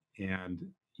 and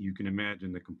you can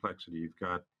imagine the complexity. You've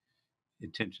got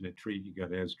intention to treat, you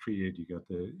got as treated, you got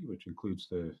which includes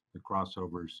the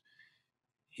crossovers,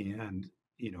 and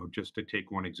just to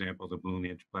take one example, the balloon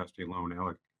angioplasty alone,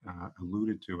 Alec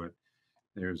alluded to it.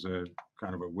 There's a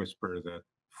kind of a whisper that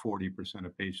 40%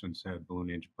 of patients had balloon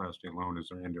angioplasty alone as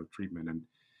their endo treatment, and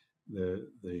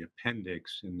the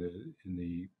appendix in the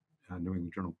New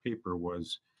England Journal paper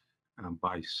was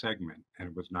by segment, and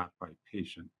it was not by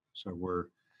patient. So we're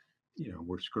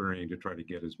scurrying to try to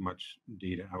get as much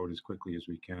data out as quickly as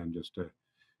we can, just to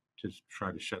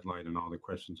try to shed light on all the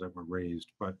questions that were raised.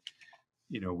 But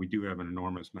we do have an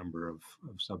enormous number of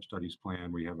sub-studies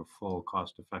planned. We have a full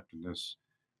cost effectiveness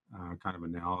kind of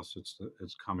analysis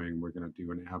that's coming. We're going to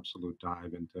do an absolute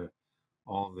dive into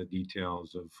all the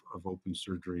details of open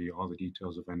surgery, all the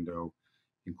details of endo,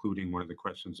 including one of the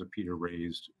questions that Peter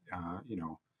raised.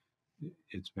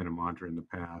 It's been a mantra in the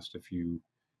past. If you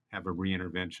have a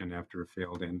reintervention after a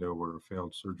failed endo or a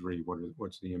failed surgery,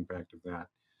 what's the impact of that?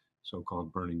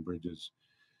 So-called burning bridges.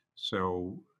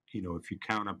 So, if you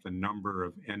count up the number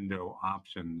of endo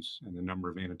options and the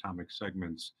number of anatomic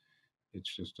segments,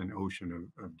 it's just an ocean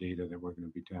of data that we're going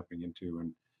to be tapping into.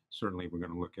 And certainly we're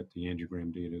going to look at the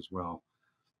angiogram data as well.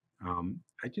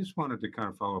 I just wanted to kind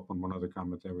of follow up on one other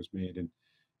comment that was made. And,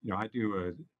 I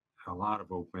do a lot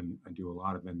of open, I do a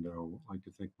lot of endo. I like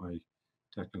to think my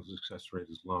technical success rate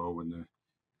is low in the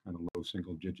kind of low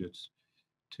single digits.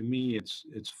 To me, it's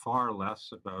far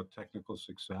less about technical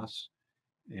success.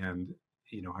 And,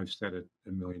 I've said it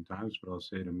a million times, but I'll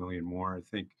say it a million more. I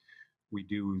think we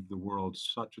do the world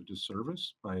such a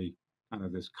disservice by kind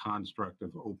of this construct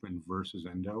of open versus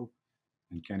endo.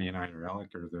 And Kenny and I, or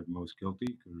Alec, are the most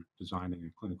guilty for designing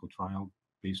a clinical trial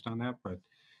based on that. But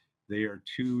they are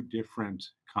two different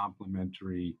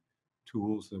complementary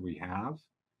tools that we have.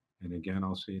 And again,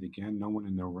 I'll say it again, no one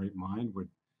in their right mind would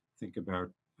think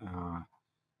about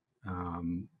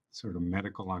sort of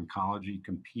medical oncology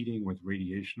competing with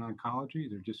radiation oncology.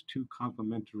 They're just two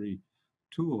complementary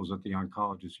tools that the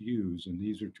oncologists use, and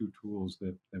these are two tools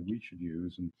that we should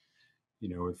use. And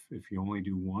if you only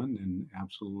do one, then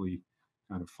absolutely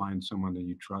kind of find someone that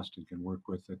you trust and can work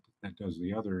with that does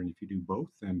the other. And if you do both,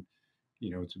 then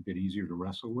it's a bit easier to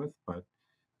wrestle with. But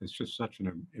it's just such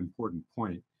an important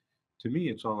point To me,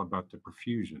 it's all about the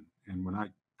perfusion. And when I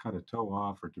cut a toe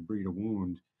off or to breed a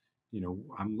wound,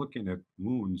 I'm looking at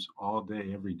wounds all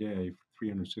day, every day, for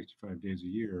 365 days a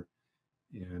year,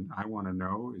 and I want to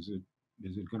know, is it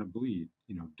going to bleed?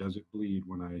 Does it bleed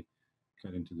when I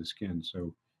cut into the skin?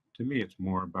 So to me, it's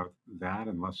more about that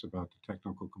and less about the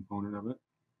technical component of it.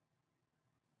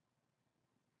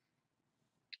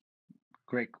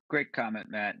 Great comment,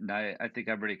 Matt. And I think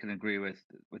everybody can agree with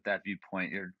that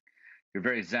viewpoint. You're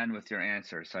very zen with your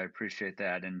answer, so I appreciate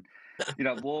that. And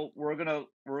we're going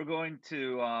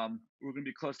to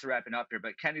be close to wrapping up here,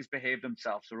 but Kenny's behaved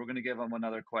himself, so we're going to give him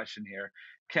another question here.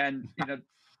 Ken, the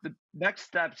next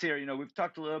steps here. We've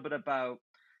talked a little bit about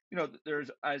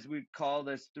there's, as we call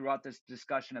this throughout this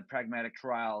discussion, a pragmatic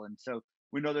trial, and so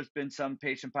we know there's been some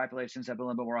patient populations that have been a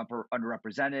little bit more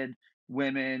underrepresented,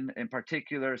 women in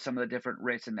particular, some of the different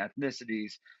race and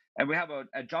ethnicities. And we have an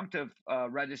adjunctive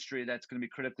registry that's going to be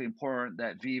critically important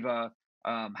that Viva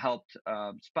helped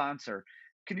sponsor.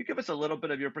 Can you give us a little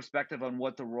bit of your perspective on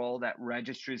what the role that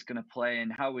registry is going to play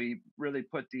and how we really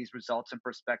put these results in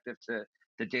perspective to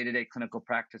the day-to-day clinical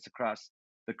practice across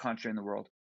the country and the world?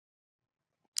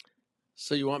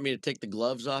 So you want me to take the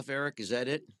gloves off, Eric? Is that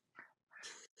it?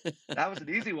 That was an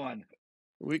easy one.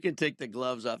 We can take the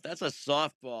gloves off. That's a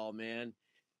softball, man.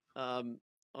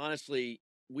 Honestly,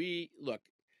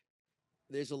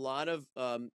 there's a lot of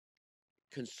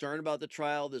concern about the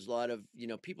trial. There's a lot of,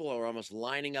 people are almost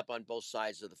lining up on both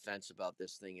sides of the fence about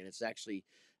this thing. And it's actually,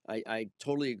 I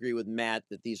totally agree with Matt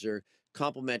that these are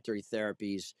complementary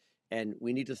therapies. And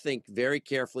we need to think very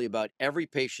carefully about every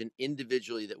patient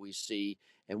individually that we see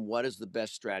and what is the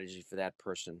best strategy for that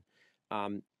person.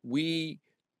 We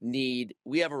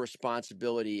have a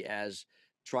responsibility as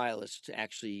trialists to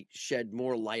actually shed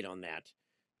more light on that,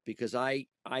 because I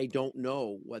don't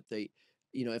know what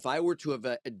if I were to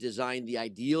have designed the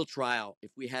ideal trial,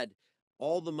 if we had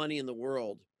all the money in the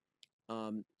world,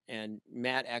 and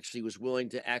Matt actually was willing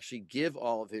to actually give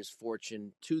all of his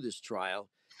fortune to this trial,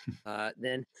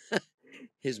 then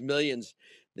his millions,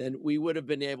 then we would have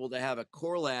been able to have a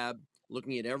core lab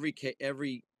looking at every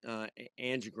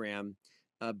angiogram,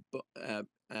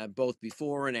 both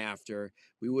before and after.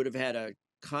 We would have had a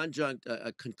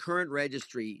concurrent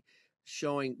registry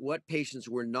showing what patients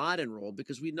were not enrolled,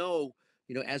 because we know,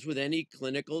 as with any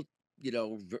clinical,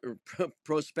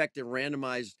 prospective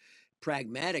randomized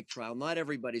pragmatic trial, not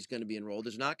everybody's going to be enrolled.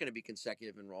 There's not going to be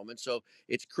consecutive enrollment. So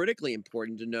it's critically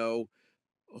important to know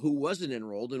who wasn't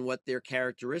enrolled and what their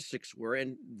characteristics were,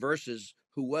 and versus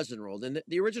who was enrolled. And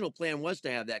the original plan was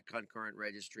to have that concurrent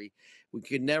registry. We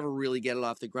could never really get it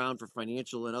off the ground for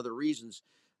financial and other reasons.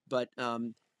 But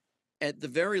at the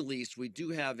very least, we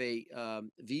do have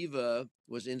Viva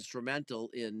was instrumental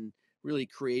in really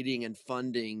creating and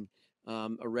funding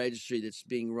a registry that's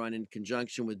being run in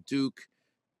conjunction with Duke,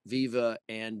 Viva,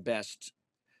 and Best.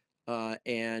 So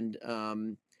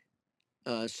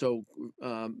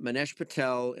Manesh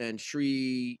Patel and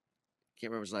Shri,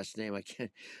 can't remember his last name, I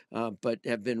can't, but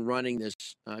have been running this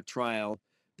trial,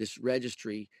 this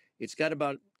registry. It's got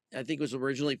about, I think it was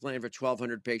originally planned for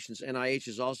 1,200 patients. NIH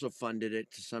has also funded it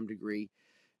to some degree.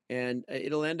 And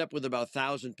it'll end up with about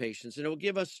 1,000 patients. And it will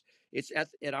give us, it's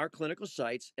at our clinical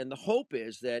sites. And the hope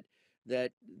is that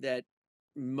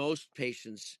most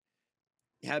patients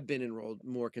have been enrolled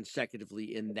more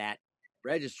consecutively in that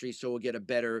registry. So we'll get a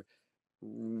better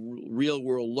real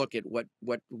world look at what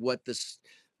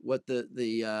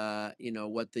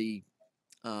the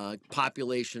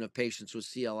population of patients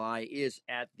with CLI is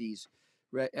at these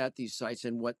sites,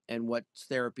 and what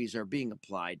therapies are being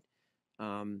applied.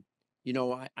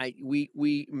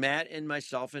 We Matt and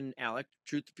myself and Alec,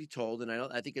 truth to be told, and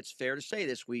I think it's fair to say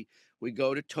this, we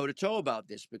go to toe about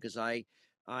this, because I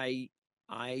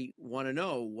want to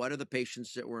know what are the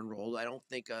patients that were enrolled. I don't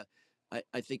think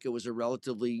I think it was a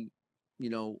relatively,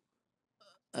 a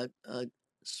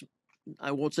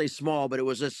I won't say small, but it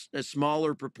was a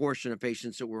smaller proportion of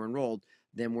patients that were enrolled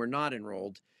than were not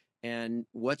enrolled. And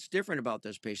what's different about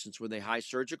those patients? Were they high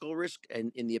surgical risk,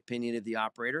 and in the opinion of the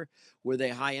operator? Were they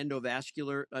high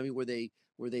endovascular? I mean, were they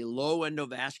low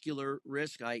endovascular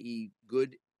risk, i.e.,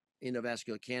 good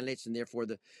endovascular candidates, and therefore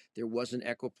there wasn't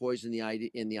equipoise in the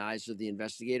eyes of the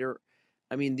investigator?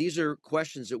 I mean, these are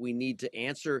questions that we need to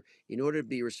answer in order to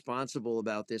be responsible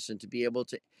about this, and to be able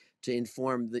to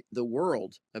inform the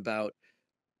world about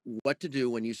what to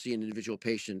do when you see an individual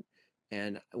patient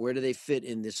and where do they fit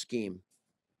in this scheme.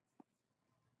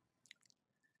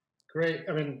 Great.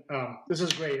 I mean, this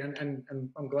is great, and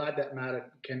I'm glad that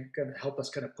Matt can help us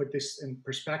kind of put this in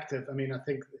perspective. I mean, I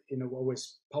think what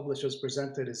was published, was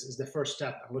presented, is the first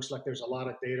step. It looks like there's a lot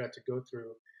of data to go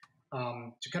through,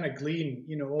 to kind of glean,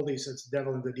 all these, it's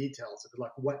devil in the details of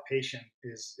like what patient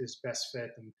is best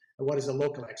fit and what is the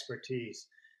local expertise.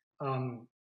 Um,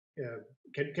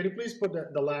 can you please put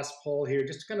the last poll here,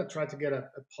 just to kind of try to get a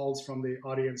pulse from the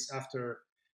audience after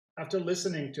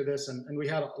listening to this, and we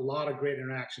had a lot of great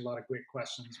interaction, a lot of great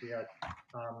questions. We had,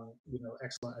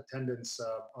 excellent attendance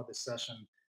of this session.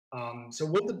 So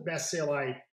will the best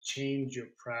CLI change your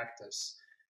practice?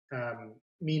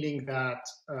 Meaning that,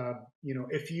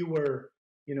 if you were,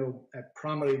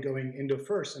 primarily going endo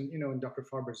first, and, in Dr.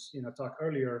 Farber's, talk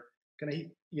earlier, kind of,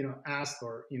 asked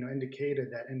or, indicated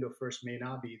that endo first may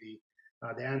not be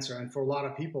the answer. And for a lot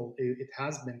of people, it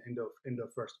has been endo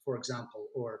first, for example,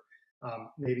 or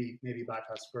maybe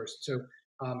bypass first. So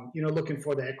looking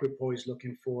for the equipoise,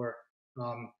 looking for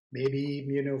maybe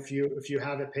if you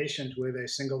have a patient with a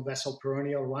single vessel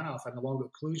peroneal runoff and a long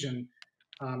occlusion,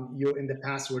 you in the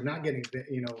past were not getting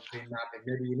vein mapping.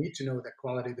 Maybe you need to know the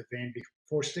quality of the vein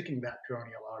before sticking that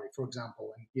peroneal artery, for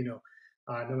example, and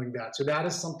knowing that. So that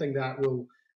is something that we'll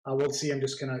see. I'm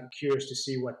just kind of curious to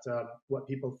see what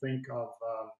people think of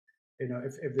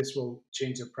if this will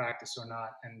change their practice or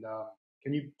not. And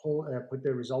can you put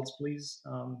the results, please?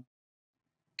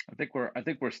 I think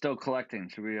we're still collecting.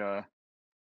 Should we? There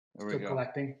we Still go.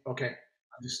 collecting. Okay,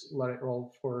 I'll just let it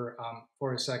roll for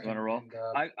a second. Want to roll?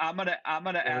 And, I'm gonna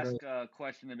ask a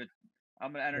question.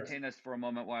 I'm gonna entertain us for a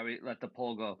moment while we let the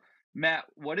poll go. Matt,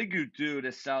 what did you do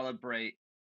to celebrate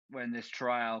when this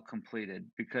trial completed?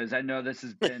 Because I know this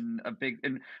has been a big.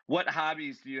 And what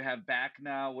hobbies do you have back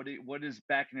now? What is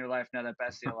back in your life now that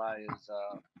Best CLI is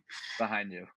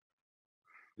behind you?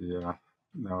 Yeah,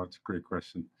 no, it's a great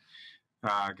question.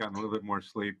 I got a little bit more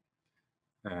sleep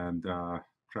and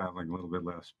traveling a little bit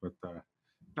less, but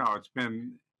no, it's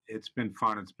been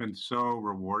fun. It's been so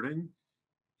rewarding,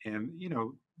 and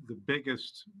the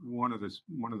biggest one of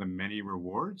the many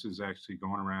rewards is actually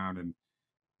going around and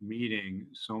meeting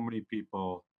so many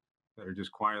people that are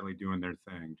just quietly doing their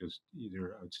thing, just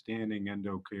either outstanding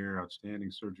endo care,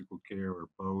 outstanding surgical care, or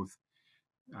both.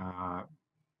 Uh,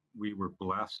 we were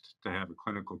blessed to have a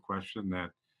clinical question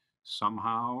that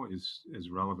somehow is as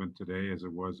relevant today as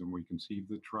it was when we conceived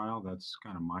the trial. That's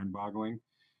kind of mind-boggling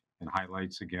and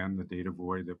highlights again the data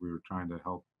void that we were trying to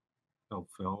help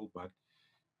fill. But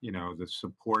the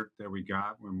support that we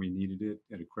got when we needed it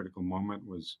at a critical moment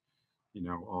was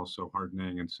also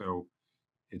heartening. And so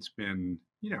it's been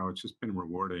it's just been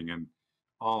rewarding. And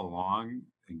all along,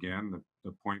 again,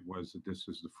 the point was that this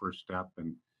is the first step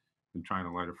and trying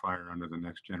to light a fire under the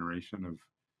next generation of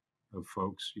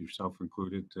folks, yourself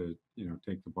included, to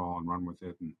take the ball and run with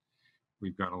it. And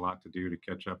we've got a lot to do to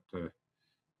catch up to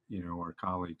our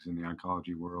colleagues in the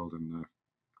oncology world and the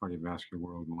cardiovascular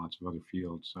world and lots of other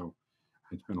fields. So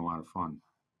it's been a lot of fun.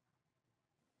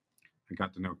 I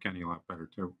got to know Kenny a lot better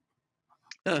too.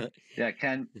 Yeah,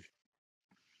 Ken.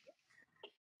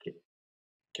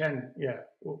 Ken, yeah,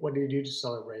 what do you do to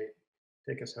celebrate?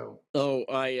 Take us home. Oh,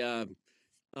 I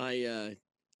I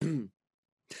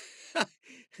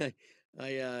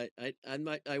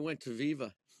went to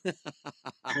Viva. There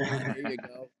you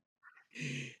go.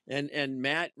 And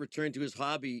Matt returned to his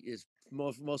hobby, his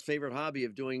most favorite hobby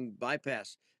of doing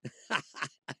bypass.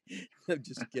 I'm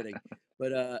just kidding,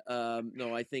 but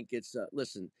no, I think it's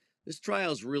listen. This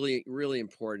trial is really really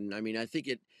important. I mean, I think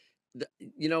it.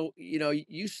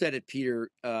 You said it, Peter.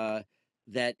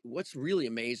 That what's really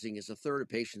amazing is a third of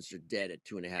patients are dead at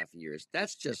 2.5 years.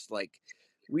 That's just like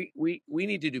we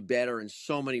need to do better in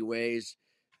so many ways.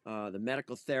 The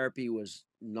medical therapy was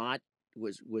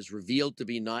revealed to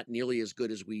be not nearly as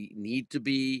good as we need to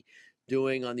be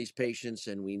doing on these patients,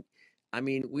 and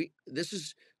this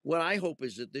is what I hope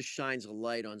is that this shines a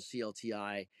light on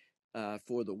CLTI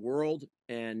for the world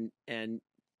and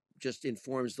just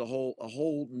informs a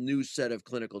whole new set of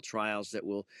clinical trials that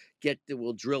will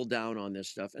drill down on this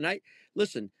stuff. And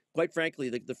listen, quite frankly,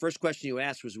 the first question you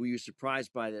asked was, were you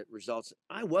surprised by the results?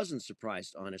 I wasn't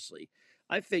surprised, honestly.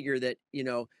 I figure that,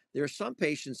 there are some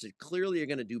patients that clearly are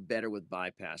going to do better with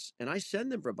bypass, and I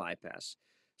send them for bypass.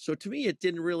 So to me, it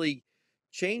didn't really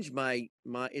change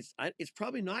it's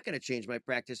probably not going to change my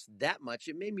practice that much.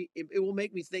 It will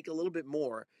make me think a little bit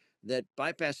more that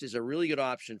bypass is a really good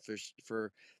option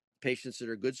for patients that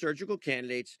are good surgical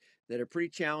candidates, that are pretty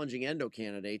challenging endo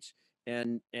candidates,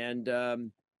 and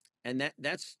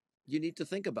that's you need to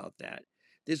think about that.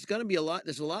 There's going to be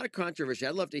there's a lot of controversy.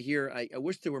 I'd love to hear. I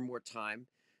wish there were more time.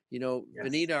 Yes.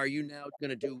 Vanita, are you now going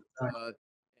to do?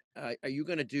 Are you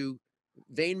going to do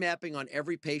vein mapping on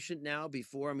every patient now?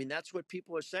 Before, I mean, that's what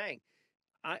people are saying.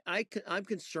 I'm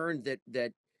concerned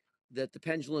that the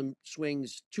pendulum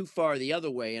swings too far the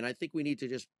other way, and I think we need to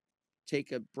just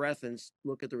take a breath and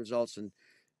look at the results and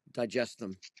digest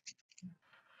them.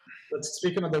 But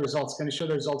speaking of the results, can you show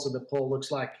the results of the poll?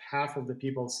 Looks like half of the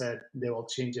people said they will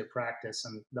change their practice,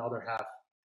 and the other half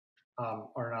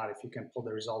or not, if you can pull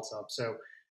the results up. So,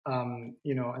 and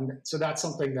so that's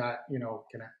something that,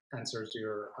 can answers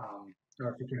your, or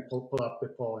if you can pull up the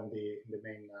poll in the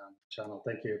main channel.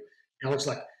 Thank you. It looks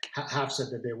like half said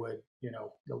that they would,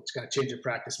 they'll kind of change their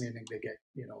practice, meaning they get,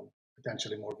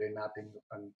 potentially more vein mapping,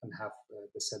 and half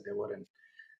they said they wouldn't.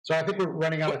 So I think we're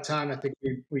running out of time. I think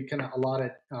we kind of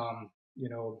allotted, more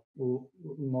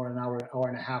than an hour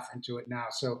and a half into it now.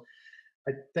 So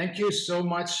I thank you so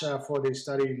much for the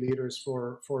study leaders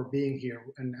for being here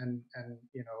and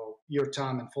your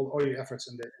time and for all your efforts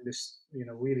in this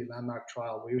really landmark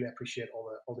trial. We really appreciate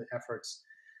all the efforts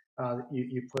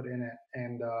you put in it,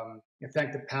 and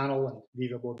thank the panel and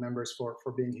Viva board members for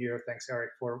being here. Thanks,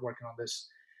 Eric, for working on this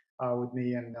with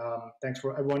me, and thanks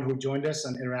for everyone who joined us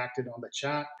and interacted on the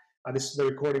chat. The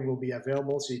recording will be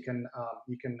available, so you can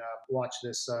watch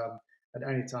this at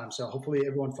any time. So hopefully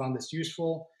everyone found this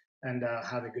useful, and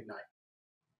have a good night.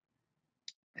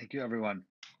 Thank you, everyone.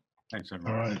 Thanks,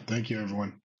 everyone. All right. Thank you,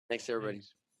 everyone. Thanks, everybody.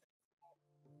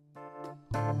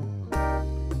 Thanks.